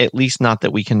inflammation, at least not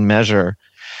that we can measure.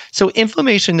 So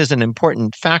inflammation is an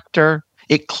important factor.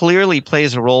 It clearly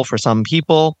plays a role for some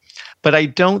people, but I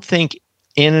don't think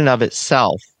in and of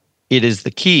itself it is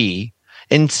the key.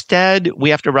 Instead, we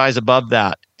have to rise above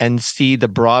that and see the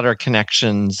broader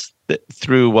connections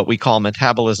through what we call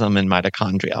metabolism and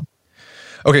mitochondria.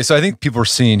 Okay, so I think people are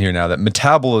seeing here now that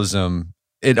metabolism,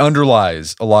 it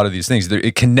underlies a lot of these things.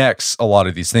 It connects a lot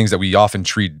of these things that we often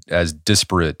treat as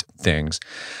disparate things.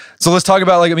 So let's talk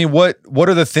about, what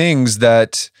are the things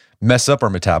that mess up our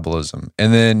metabolism?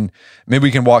 And then maybe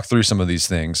we can walk through some of these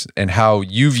things and how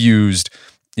you've used,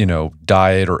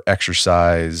 diet or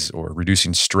exercise or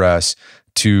reducing stress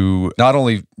to not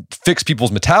only fix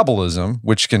people's metabolism,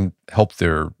 which can help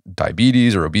their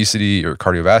diabetes or obesity or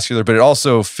cardiovascular, but it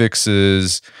also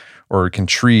fixes or can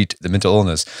treat the mental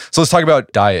illness. So let's talk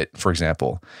about diet, for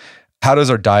example. How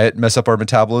does our diet mess up our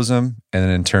metabolism and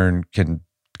then in turn can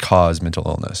cause mental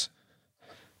illness?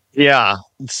 Yeah.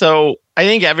 So I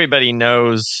think everybody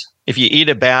knows if you eat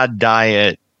a bad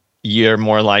diet, you're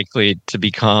more likely to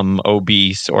become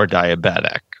obese or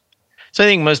diabetic. So I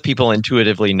think most people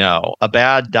intuitively know a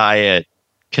bad diet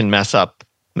can mess up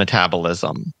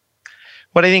metabolism.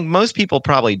 What I think most people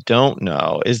probably don't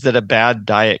know is that a bad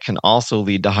diet can also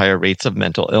lead to higher rates of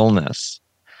mental illness.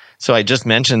 So I just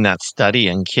mentioned that study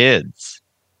in kids.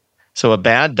 So a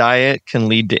bad diet can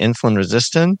lead to insulin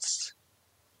resistance,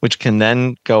 which can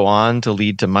then go on to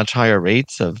lead to much higher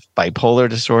rates of bipolar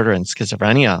disorder and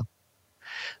schizophrenia.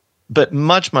 But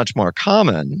much, much more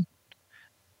common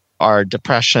are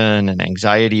depression and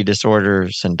anxiety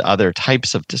disorders and other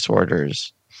types of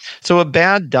disorders. So a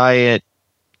bad diet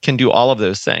can do all of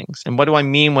those things. And what do I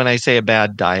mean when I say a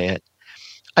bad diet?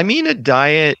 I mean a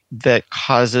diet that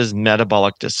causes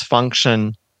metabolic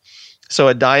dysfunction. So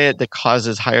a diet that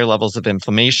causes higher levels of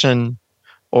inflammation,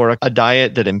 or a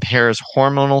diet that impairs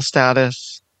hormonal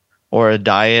status, or a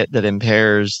diet that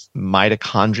impairs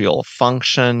mitochondrial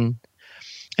function.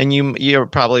 And you're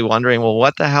probably wondering, well,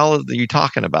 what the hell are you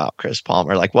talking about, Chris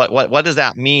Palmer? Like, what does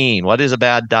that mean? What is a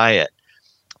bad diet?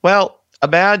 Well, a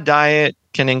bad diet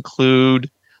can include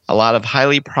a lot of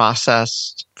highly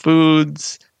processed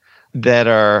foods that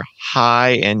are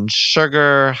high in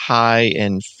sugar, high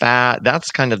in fat. That's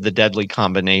kind of the deadly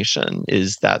combination,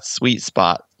 is that sweet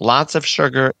spot. Lots of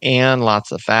sugar and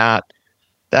lots of fat.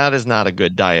 That is not a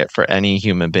good diet for any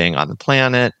human being on the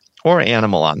planet, or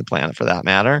animal on the planet for that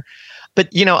matter. But,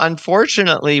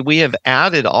 unfortunately, we have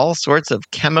added all sorts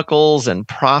of chemicals and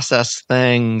processed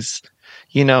things.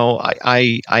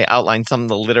 I outlined some of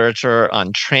the literature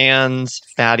on trans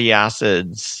fatty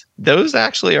acids. Those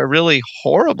actually are really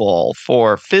horrible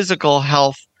for physical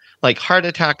health, like heart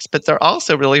attacks, but they're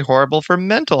also really horrible for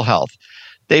mental health.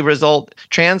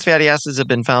 Trans fatty acids have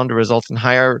been found to result in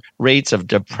higher rates of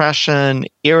depression,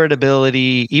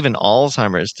 irritability, even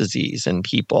Alzheimer's disease in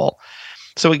people.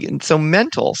 So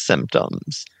mental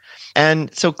symptoms.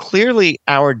 And so clearly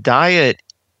our diet,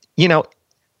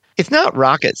 it's not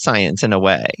rocket science in a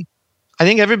way. I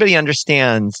think everybody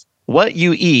understands what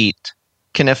you eat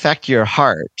can affect your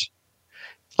heart,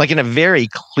 like in a very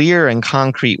clear and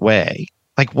concrete way.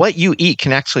 Like what you eat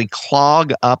can actually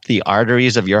clog up the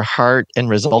arteries of your heart and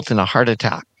result in a heart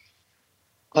attack.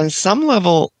 On some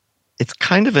level, it's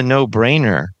kind of a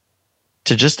no-brainer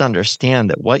to just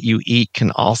understand that what you eat can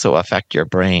also affect your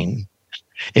brain.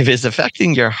 If it's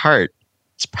affecting your heart,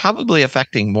 it's probably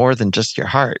affecting more than just your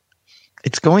heart.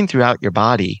 It's going throughout your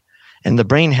body, and the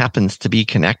brain happens to be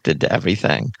connected to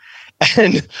everything.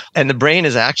 And the brain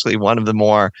is actually one of the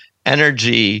more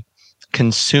energy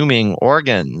consuming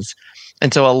organs.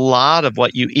 And so a lot of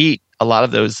what you eat, a lot of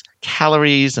those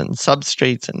calories and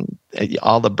substrates and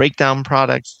all the breakdown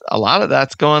products, a lot of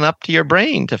that's going up to your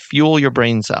brain to fuel your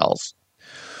brain cells.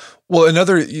 Well,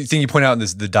 another thing you point out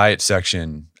in the diet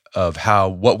section of how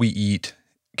what we eat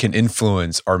can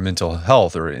influence our mental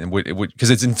health, or because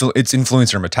it's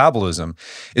influencing our metabolism,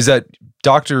 is that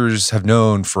doctors have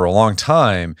known for a long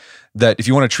time that if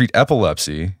you want to treat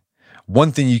epilepsy,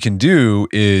 one thing you can do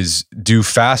is do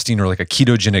fasting or like a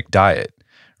ketogenic diet,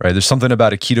 right? There's something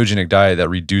about a ketogenic diet that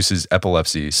reduces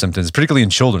epilepsy symptoms, particularly in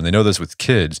children. They know this with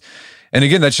kids. And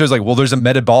again, that shows there's a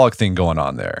metabolic thing going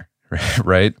on there,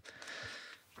 right?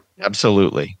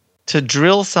 Absolutely. To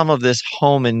drill some of this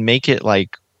home and make it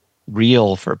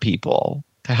real for people,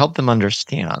 to help them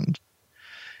understand,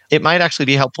 it might actually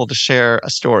be helpful to share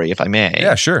a story, if I may.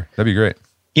 Yeah, sure. That'd be great.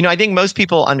 I think most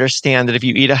people understand that if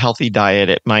you eat a healthy diet,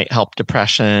 it might help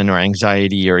depression or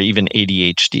anxiety or even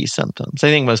ADHD symptoms. I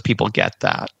think most people get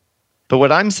that. But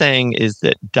what I'm saying is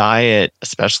that diet,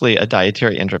 especially a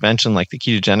dietary intervention like the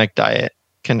ketogenic diet,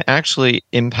 can actually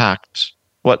impact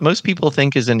what most people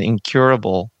think is an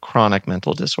incurable chronic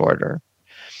mental disorder.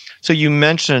 So you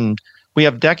mentioned we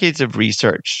have decades of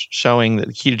research showing that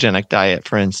the ketogenic diet,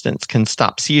 for instance, can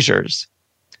stop seizures.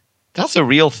 That's a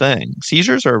real thing.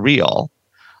 Seizures are real.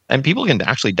 and people can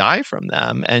actually die from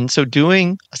them. And so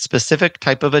doing a specific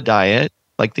type of a diet,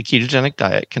 like the ketogenic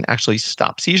diet, can actually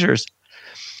stop seizures.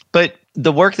 But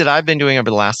the work that I've been doing over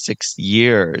the last 6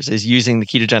 years is using the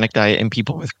ketogenic diet in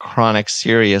people with chronic,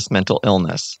 serious mental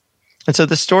illness. And so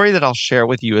the story that I'll share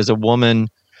with you is a woman.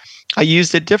 I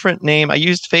used a different name. I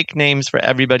used fake names for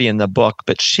everybody in the book,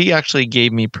 but she actually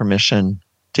gave me permission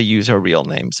to use her real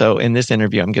name. So in this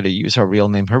interview, I'm going to use her real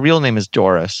name. Her real name is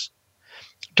Doris.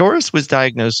 Doris was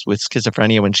diagnosed with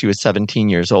schizophrenia when she was 17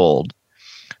 years old.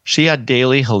 She had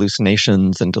daily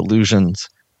hallucinations and delusions.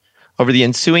 Over the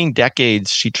ensuing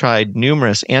decades, she tried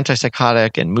numerous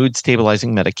antipsychotic and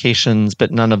mood-stabilizing medications,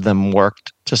 but none of them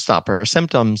worked to stop her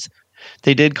symptoms.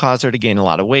 They did cause her to gain a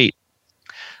lot of weight.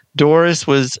 Doris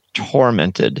was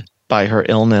tormented by her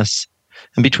illness,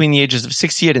 and between the ages of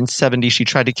 68 and 70, she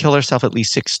tried to kill herself at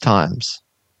least 6 times.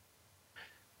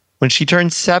 When she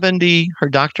turned 70, her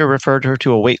doctor referred her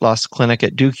to a weight loss clinic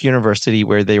at Duke University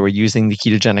where they were using the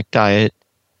ketogenic diet,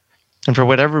 and for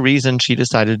whatever reason, she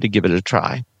decided to give it a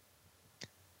try.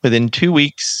 Within 2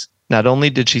 weeks, not only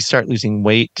did she start losing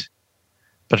weight,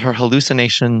 but her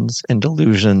hallucinations and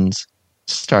delusions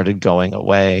started going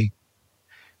away.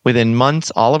 Within months,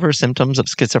 all of her symptoms of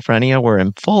schizophrenia were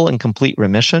in full and complete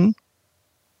remission.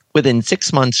 Within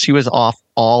 6 months, she was off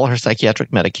all her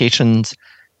psychiatric medications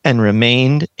and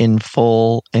remained in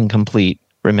full and complete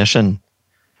remission.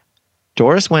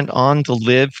 Doris went on to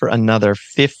live for another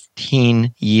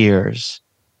 15 years,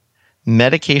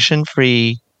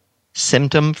 medication-free,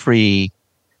 symptom-free,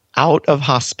 out of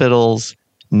hospitals,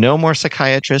 no more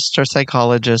psychiatrists or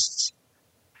psychologists,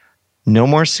 no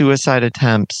more suicide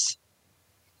attempts.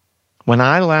 When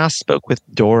I last spoke with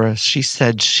Doris, she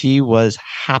said she was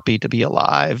happy to be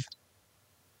alive.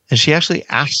 And she actually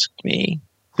asked me,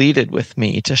 pleaded with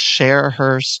me to share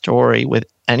her story with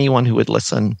anyone who would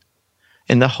listen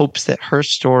in the hopes that her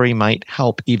story might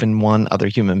help even one other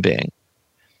human being.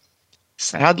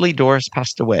 Sadly, Doris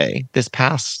passed away this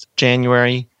past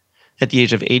January at the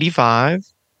age of 85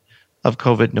 of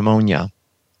COVID pneumonia.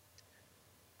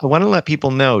 I want to let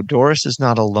people know Doris is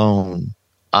not alone.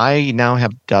 I now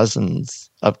have dozens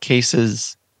of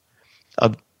cases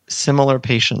of similar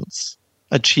patients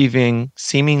achieving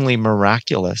seemingly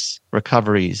miraculous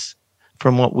recoveries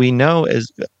from what we know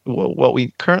as what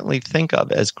we currently think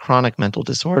of as chronic mental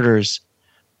disorders.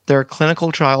 There are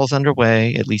clinical trials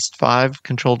underway, at least 5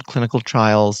 controlled clinical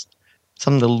trials.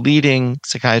 Some of the leading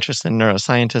psychiatrists and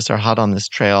neuroscientists are hot on this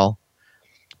trail.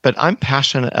 But I'm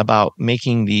passionate about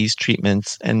making these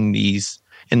treatments and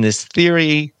this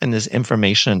theory and this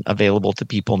information available to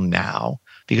people now,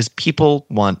 because people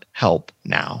want help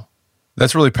now.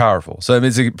 That's really powerful. So I mean,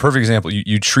 it's a perfect example.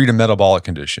 You treat a metabolic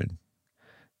condition,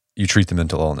 you treat the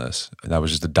mental illness, and that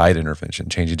was just a diet intervention,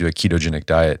 changing to a ketogenic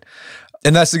diet.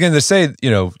 And that's again to say,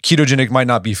 ketogenic might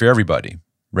not be for everybody,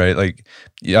 right? Like,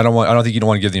 I don't think you don't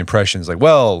want to give the impressions like,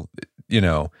 well,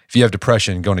 if you have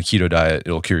depression, go on a keto diet,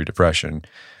 it'll cure your depression.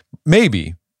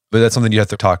 Maybe, but that's something you have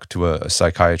to talk to a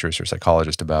psychiatrist or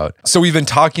psychologist about. So we've been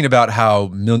talking about how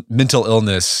mental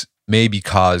illness may be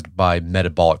caused by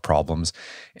metabolic problems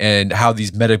and how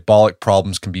these metabolic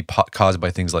problems can be caused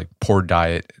by things like poor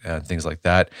diet and things like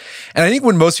that. And I think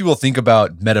when most people think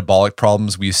about metabolic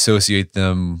problems, we associate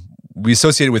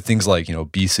it with things like,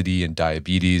 obesity and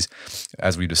diabetes,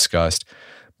 as we discussed.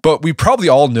 But we probably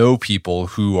all know people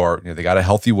who are, they got a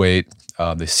healthy weight,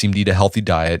 they seem to eat a healthy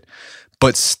diet,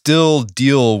 but still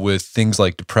deal with things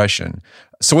like depression.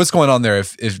 So what's going on there?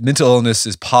 If mental illness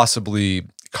is possibly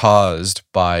caused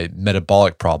by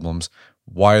metabolic problems,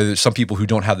 why are there some people who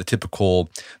don't have the typical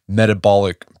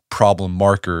metabolic problem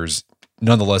markers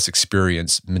nonetheless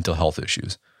experience mental health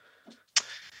issues?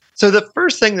 So the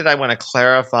first thing that I want to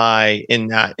clarify in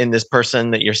this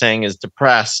person that you're saying is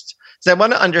depressed is I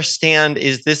want to understand,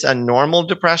 is this a normal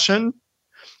depression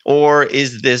or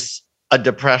is this a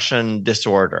depression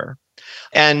disorder?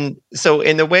 And so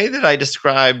in the way that I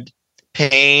described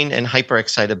pain and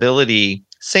hyperexcitability,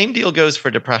 same deal goes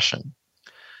for depression.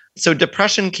 So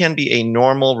depression can be a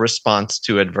normal response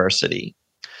to adversity.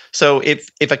 So if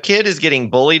a kid is getting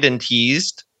bullied and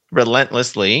teased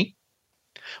relentlessly,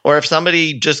 or if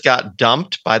somebody just got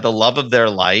dumped by the love of their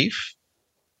life,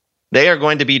 they are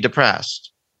going to be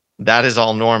depressed. That is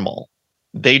all normal.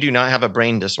 They do not have a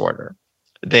brain disorder.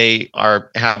 They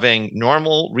are having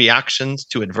normal reactions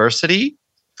to adversity.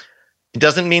 It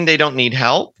doesn't mean they don't need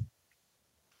help.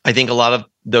 I think a lot of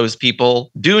those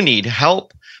people do need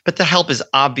help, but the help is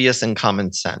obvious and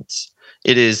common sense.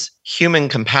 It is human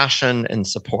compassion and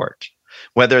support,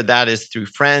 whether that is through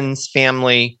friends,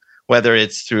 family, whether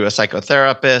it's through a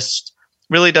psychotherapist,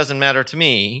 really doesn't matter to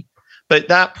me. but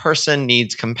that person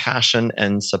needs compassion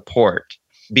and support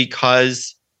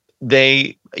because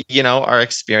they, are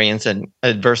experiencing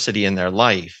adversity in their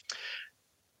life.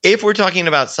 If we're talking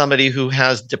about somebody who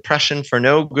has depression for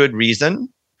no good reason,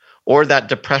 or that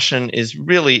depression is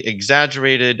really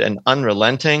exaggerated and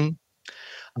unrelenting,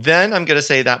 then I'm going to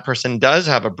say that person does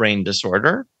have a brain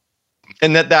disorder,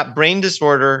 and that brain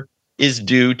disorder is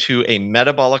due to a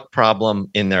metabolic problem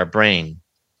in their brain.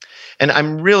 And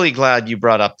I'm really glad you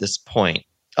brought up this point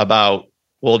about,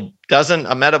 well, doesn't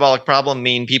a metabolic problem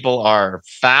mean people are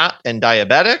fat and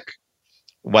diabetic?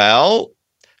 Well,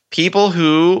 people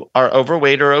who are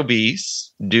overweight or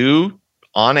obese do,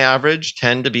 on average,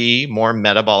 tend to be more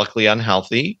metabolically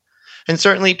unhealthy. And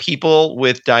certainly people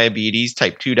with diabetes,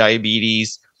 type 2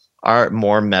 diabetes, are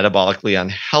more metabolically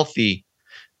unhealthy.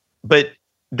 But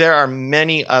there are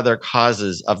many other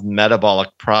causes of metabolic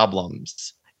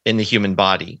problems in the human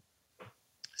body.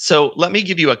 So let me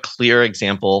give you a clear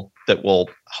example that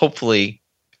will hopefully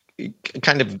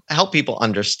kind of help people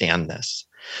understand this.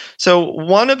 So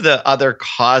one of the other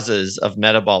causes of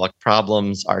metabolic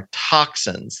problems are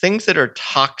toxins, things that are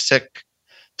toxic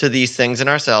to these things in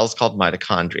our cells called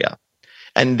mitochondria.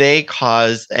 And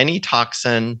any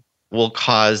toxin will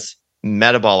cause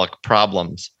metabolic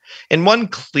problems. And one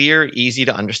clear, easy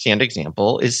to understand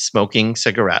example is smoking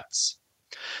cigarettes.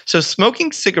 So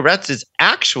smoking cigarettes is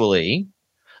actually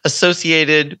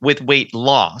associated with weight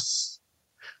loss.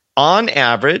 On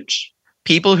average,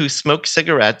 people who smoke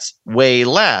cigarettes weigh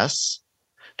less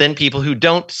than people who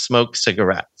don't smoke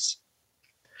cigarettes.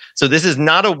 So this is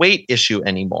not a weight issue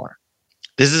anymore.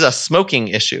 This is a smoking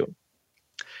issue.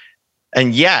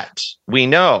 And yet, we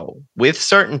know with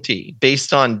certainty,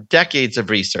 based on decades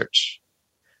of research,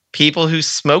 people who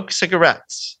smoke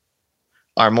cigarettes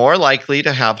are more likely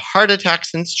to have heart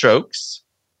attacks and strokes.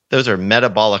 Those are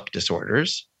metabolic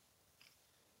disorders.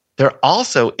 They're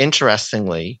also,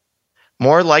 interestingly,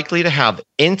 more likely to have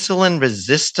insulin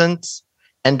resistance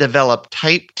and develop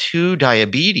type 2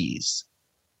 diabetes.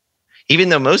 Even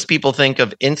though most people think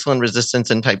of insulin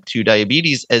resistance and type 2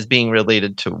 diabetes as being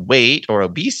related to weight or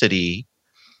obesity,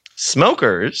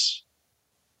 smokers,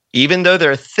 even though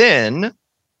they're thin,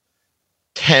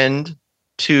 tend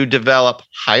to develop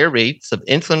higher rates of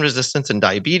insulin resistance and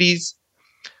diabetes.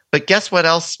 But guess what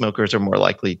else smokers are more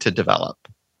likely to develop?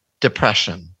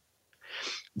 Depression.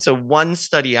 So one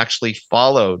study actually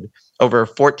followed over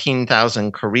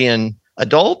 14,000 Korean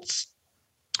adults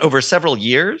over several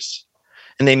years,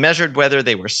 and they measured whether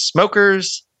they were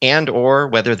smokers and or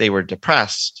whether they were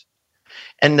depressed.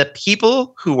 And the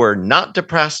people who were not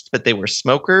depressed, but they were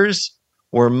smokers,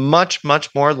 were much,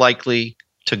 much more likely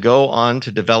to go on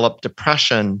to develop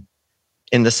depression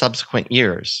in the subsequent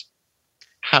years.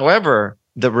 However,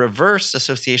 the reverse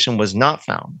association was not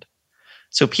found.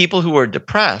 So people who were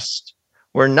depressed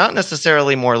were not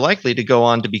necessarily more likely to go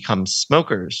on to become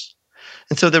smokers.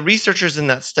 And so the researchers in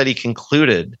that study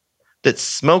concluded that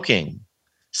smoking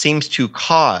seems to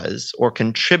cause or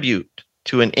contribute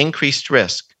to an increased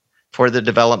risk for the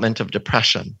development of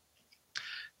depression.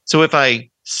 So if I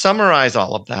summarize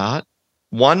all of that,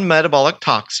 one metabolic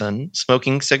toxin,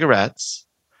 smoking cigarettes,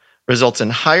 results in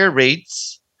higher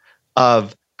rates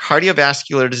of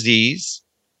cardiovascular disease,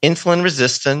 insulin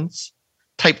resistance,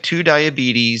 type 2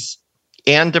 diabetes,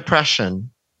 and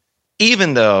depression,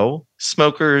 even though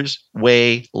smokers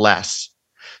weigh less.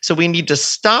 So we need to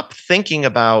stop thinking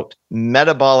about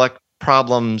metabolic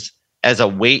problems as a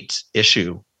weight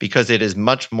issue because it is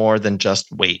much more than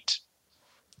just weight.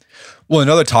 Well,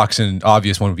 another toxin,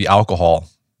 obvious one would be alcohol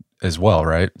as well,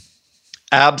 right?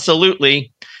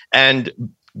 Absolutely. And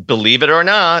believe it or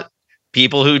not,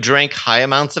 people who drink high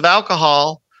amounts of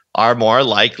alcohol are more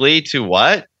likely to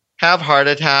what? Have heart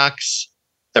attacks.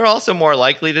 They're also more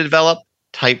likely to develop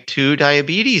type 2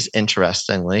 diabetes,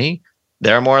 interestingly.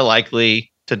 They're more likely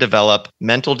to develop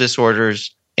mental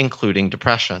disorders, including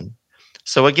depression.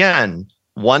 So again,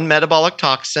 one metabolic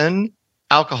toxin,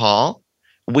 alcohol,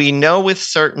 we know with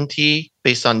certainty,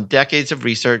 based on decades of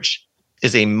research,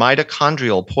 is a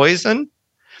mitochondrial poison,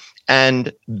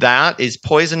 and that is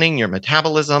poisoning your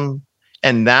metabolism,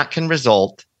 and that can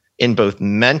result in both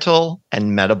mental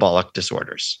and metabolic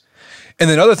disorders. And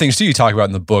then other things too you talk about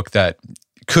in the book that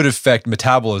could affect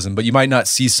metabolism, but you might not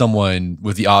see someone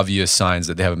with the obvious signs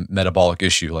that they have a metabolic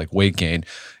issue like weight gain.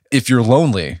 If you're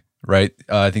lonely, right?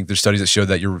 I think there's studies that show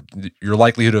that your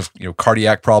likelihood of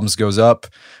cardiac problems goes up,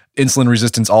 insulin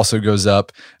resistance also goes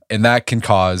up, and that can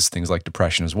cause things like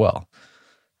depression as well.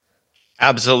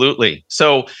 Absolutely.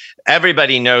 So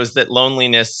everybody knows that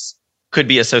loneliness could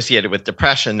be associated with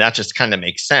depression. That just kind of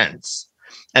makes sense.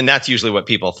 And that's usually what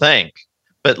people think.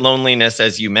 But loneliness,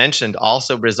 as you mentioned,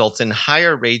 also results in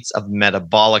higher rates of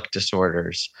metabolic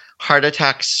disorders, heart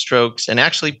attacks, strokes, and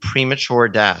actually premature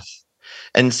death.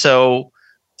 And so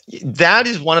that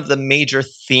is one of the major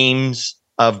themes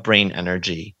of brain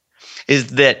energy, is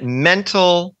that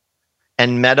mental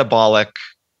and metabolic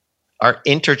are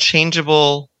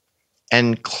interchangeable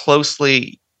and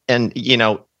closely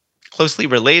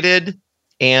related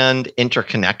and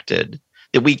interconnected.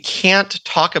 That we can't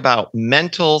talk about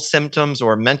mental symptoms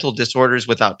or mental disorders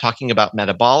without talking about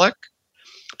metabolic,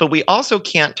 but we also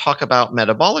can't talk about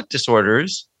metabolic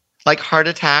disorders like heart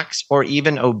attacks or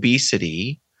even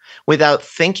obesity without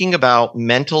thinking about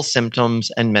mental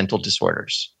symptoms and mental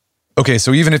disorders. Okay,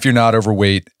 so even if you're not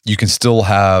overweight, you can still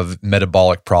have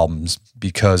metabolic problems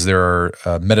because there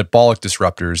are metabolic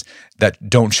disruptors that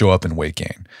don't show up in weight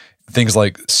gain. Things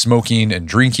like smoking and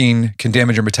drinking can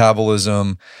damage your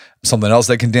metabolism. Something else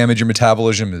that can damage your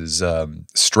metabolism is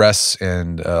stress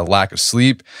and lack of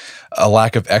sleep. A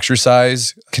lack of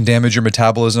exercise can damage your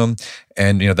metabolism.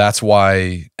 And that's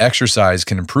why exercise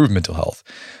can improve mental health.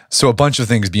 So a bunch of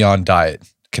things beyond diet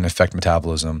can affect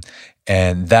metabolism.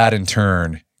 And that in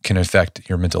turn can affect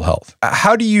your mental health.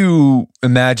 How do you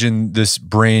imagine this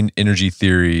brain energy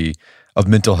theory of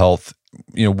mental health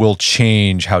will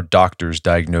change how doctors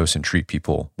diagnose and treat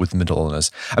people with mental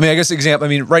illness?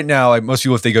 Right now, most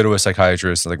people, if they go to a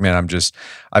psychiatrist, they're like, man,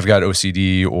 I've got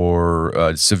OCD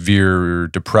or severe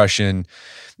depression.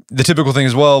 The typical thing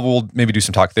is, well, we'll maybe do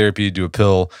some talk therapy, do a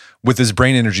pill. With this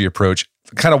brain energy approach,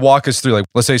 kind of walk us through, like,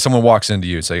 let's say someone walks into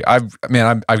you and say, I've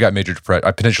got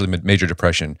potentially major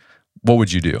depression. What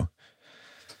would you do?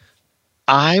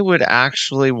 I would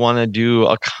actually want to do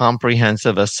a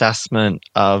comprehensive assessment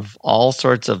of all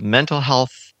sorts of mental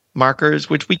health markers,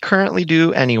 which we currently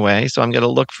do anyway. So I'm going to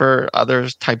look for other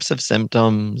types of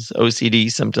symptoms,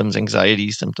 OCD symptoms,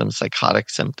 anxiety symptoms, psychotic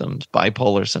symptoms,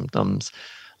 bipolar symptoms,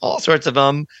 all sorts of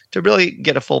them, to really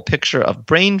get a full picture of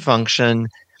brain function.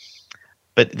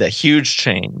 But the huge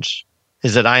change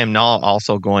is that I am now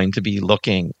also going to be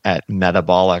looking at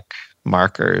metabolic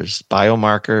markers,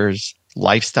 biomarkers,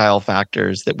 lifestyle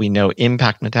factors that we know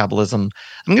impact metabolism.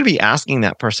 I'm going to be asking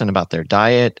that person about their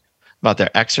diet, about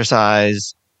their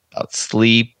exercise, about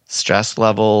sleep, stress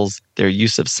levels, their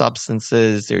use of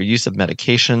substances, their use of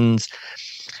medications.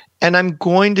 And I'm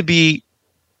going to be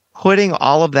putting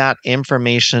all of that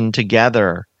information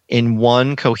together in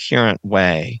one coherent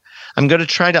way. I'm going to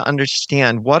try to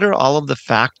understand what are all of the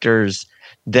factors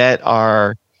that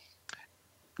are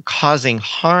causing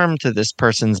harm to this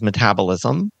person's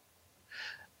metabolism.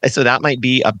 So that might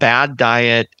be a bad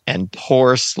diet and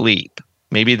poor sleep.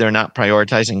 Maybe they're not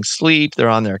prioritizing sleep. They're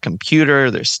on their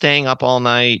computer. They're staying up all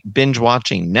night, binge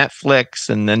watching Netflix,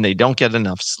 and then they don't get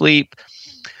enough sleep.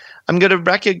 I'm going to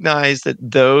recognize that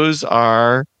those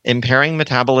are impairing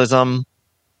metabolism,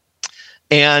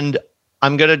 and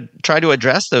I'm going to try to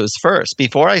address those first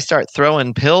before I start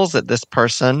throwing pills at this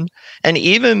person, and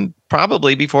even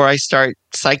probably before I start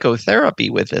psychotherapy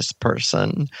with this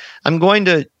person. I'm going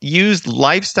to use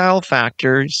lifestyle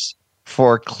factors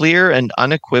for clear and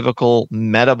unequivocal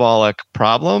metabolic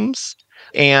problems,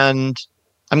 and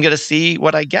I'm going to see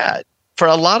what I get. For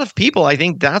a lot of people, I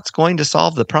think that's going to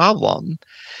solve the problem.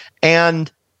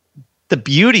 And the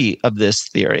beauty of this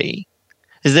theory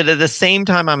is that at the same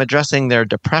time I'm addressing their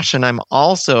depression, I'm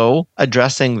also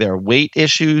addressing their weight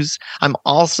issues. I'm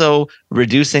also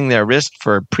reducing their risk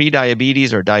for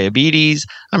prediabetes or diabetes.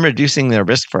 I'm reducing their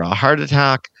risk for a heart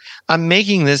attack. I'm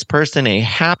making this person a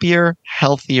happier,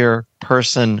 healthier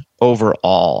person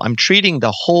overall. I'm treating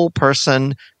the whole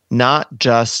person, not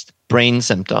just brain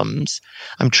symptoms.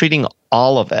 I'm treating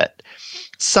all of it.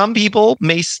 Some people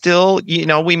may still,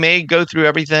 we may go through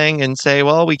everything and say,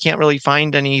 well, we can't really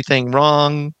find anything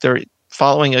wrong. They're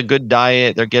following a good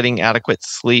diet. They're getting adequate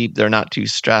sleep. They're not too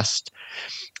stressed.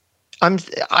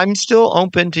 I'm still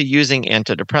open to using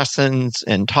antidepressants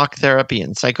and talk therapy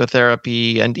and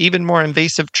psychotherapy and even more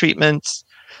invasive treatments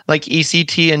like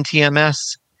ECT and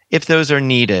TMS if those are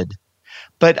needed.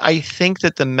 But I think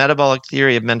that the metabolic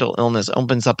theory of mental illness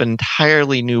opens up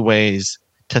entirely new ways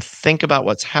to think about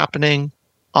what's happening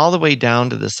all the way down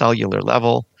to the cellular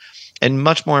level. And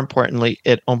much more importantly,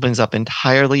 it opens up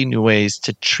entirely new ways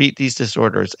to treat these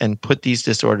disorders and put these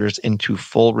disorders into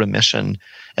full remission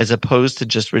as opposed to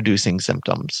just reducing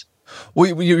symptoms.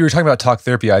 Well, you were talking about talk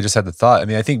therapy. I just had the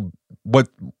thought. I think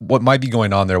what might be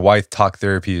going on there, why talk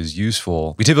therapy is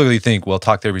useful. We typically think, well,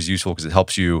 talk therapy is useful because it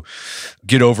helps you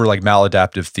get over like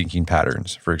maladaptive thinking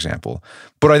patterns, for example.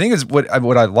 But I think is what a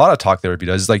lot of talk therapy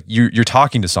does is like you're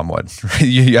talking to someone. Right?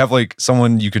 You have like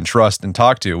someone you can trust and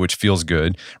talk to, which feels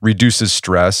good, reduces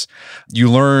stress.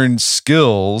 You learn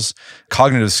skills,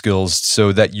 cognitive skills,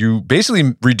 so that you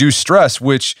basically reduce stress,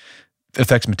 which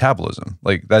affects metabolism.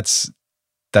 Like that's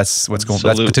what's going.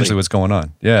 That's potentially what's going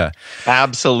on. Yeah,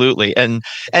 absolutely. And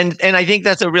I think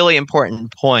that's a really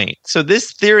important point. So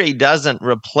this theory doesn't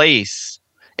replace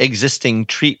existing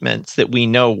treatments that we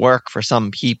know work for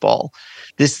some people.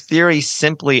 This theory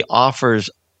simply offers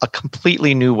a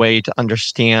completely new way to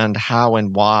understand how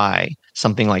and why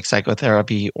something like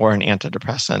psychotherapy or an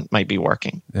antidepressant might be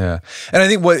working. Yeah. And I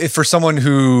think for someone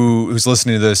who's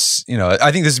listening to this,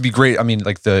 I think this would be great. I mean,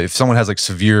 like if someone has like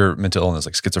severe mental illness,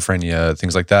 like schizophrenia,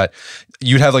 things like that,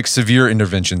 you'd have like severe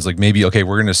interventions, like maybe, okay,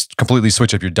 we're going to completely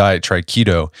switch up your diet, try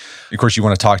keto. Of course, you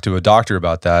want to talk to a doctor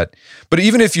about that. But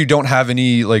even if you don't have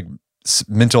any like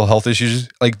mental health issues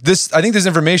like this, I think this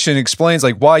information explains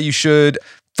like why you should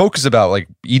focus about like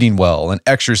eating well and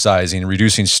exercising and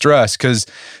reducing stress, because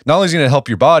not only is it going to help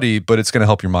your body, but it's going to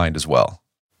help your mind as well.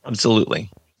 Absolutely.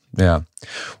 Yeah.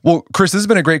 Well, Chris, this has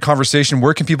been a great conversation.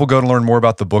 Where can people go to learn more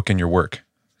about the book and your work?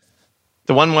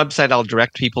 The one website I'll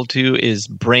direct people to is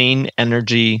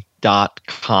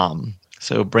brainenergy.com.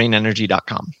 So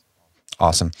brainenergy.com.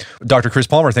 Awesome. Dr. Chris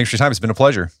Palmer, thanks for your time. It's been a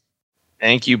pleasure.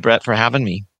 Thank you, Brett, for having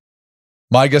me.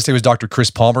 My guest today was Dr. Chris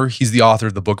Palmer. He's the author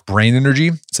of the book Brain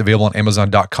Energy. It's available on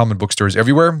Amazon.com and bookstores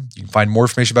everywhere. You can find more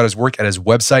information about his work at his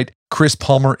website,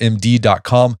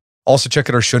 chrispalmermd.com. Also check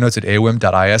out our show notes at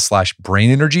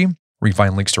aom.is/brainenergy, where you can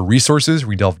find links to resources where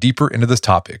we delve deeper into this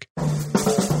topic.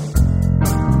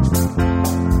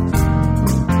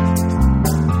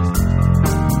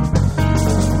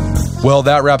 Well,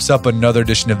 that wraps up another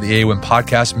edition of the AOM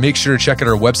podcast. Make sure to check out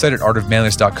our website at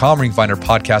artofmanliness.com, where you can find our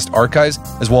podcast archives,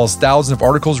 as well as thousands of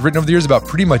articles written over the years about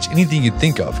pretty much anything you'd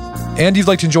think of. And if you'd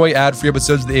like to enjoy ad-free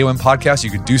episodes of the AOM podcast,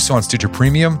 you can do so on Stitcher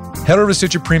Premium. Head over to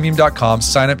StitcherPremium.com,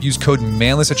 sign up, use code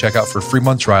MANLISS at checkout for a free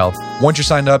month trial. Once you're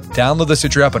signed up, download the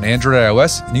Stitcher app on Android or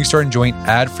iOS, and you can start enjoying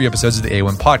ad-free episodes of the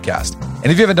AOM podcast.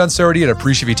 And if you haven't done so already, I'd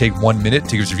appreciate if you take 1 minute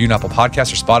to give us a review on Apple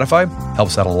Podcasts or Spotify.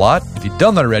 Helps out a lot. If you've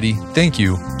done that already, thank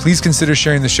you. Please consider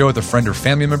sharing the show with a friend or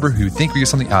family member who you think we get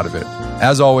something out of it.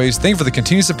 As always, thank you for the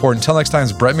continued support. Until next time,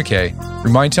 it's Brett McKay.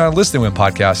 Remind you to listen to the AOM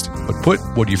podcast, but put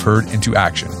what you've heard into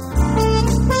action.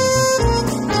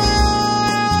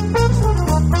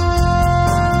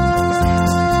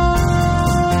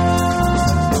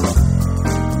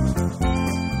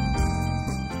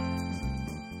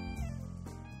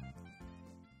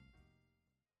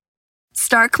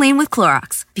 Start clean with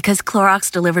Clorox, because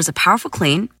Clorox delivers a powerful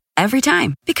clean every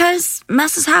time. Because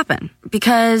messes happen.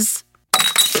 Because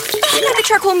not the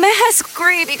charcoal mask.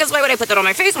 Great, because why would I put that on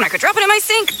my face when I could drop it in my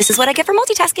sink? This is what I get for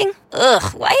multitasking.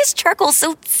 Ugh, why is charcoal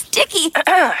so sticky?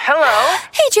 Hello?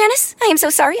 Hey, Janice. I am so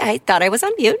sorry. I thought I was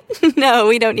on mute. No,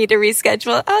 we don't need to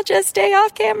reschedule. I'll just stay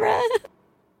off camera.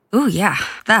 Ooh, yeah,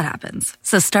 that happens.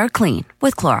 So start clean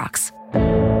with Clorox.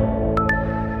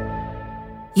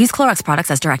 Use Clorox products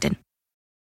as directed.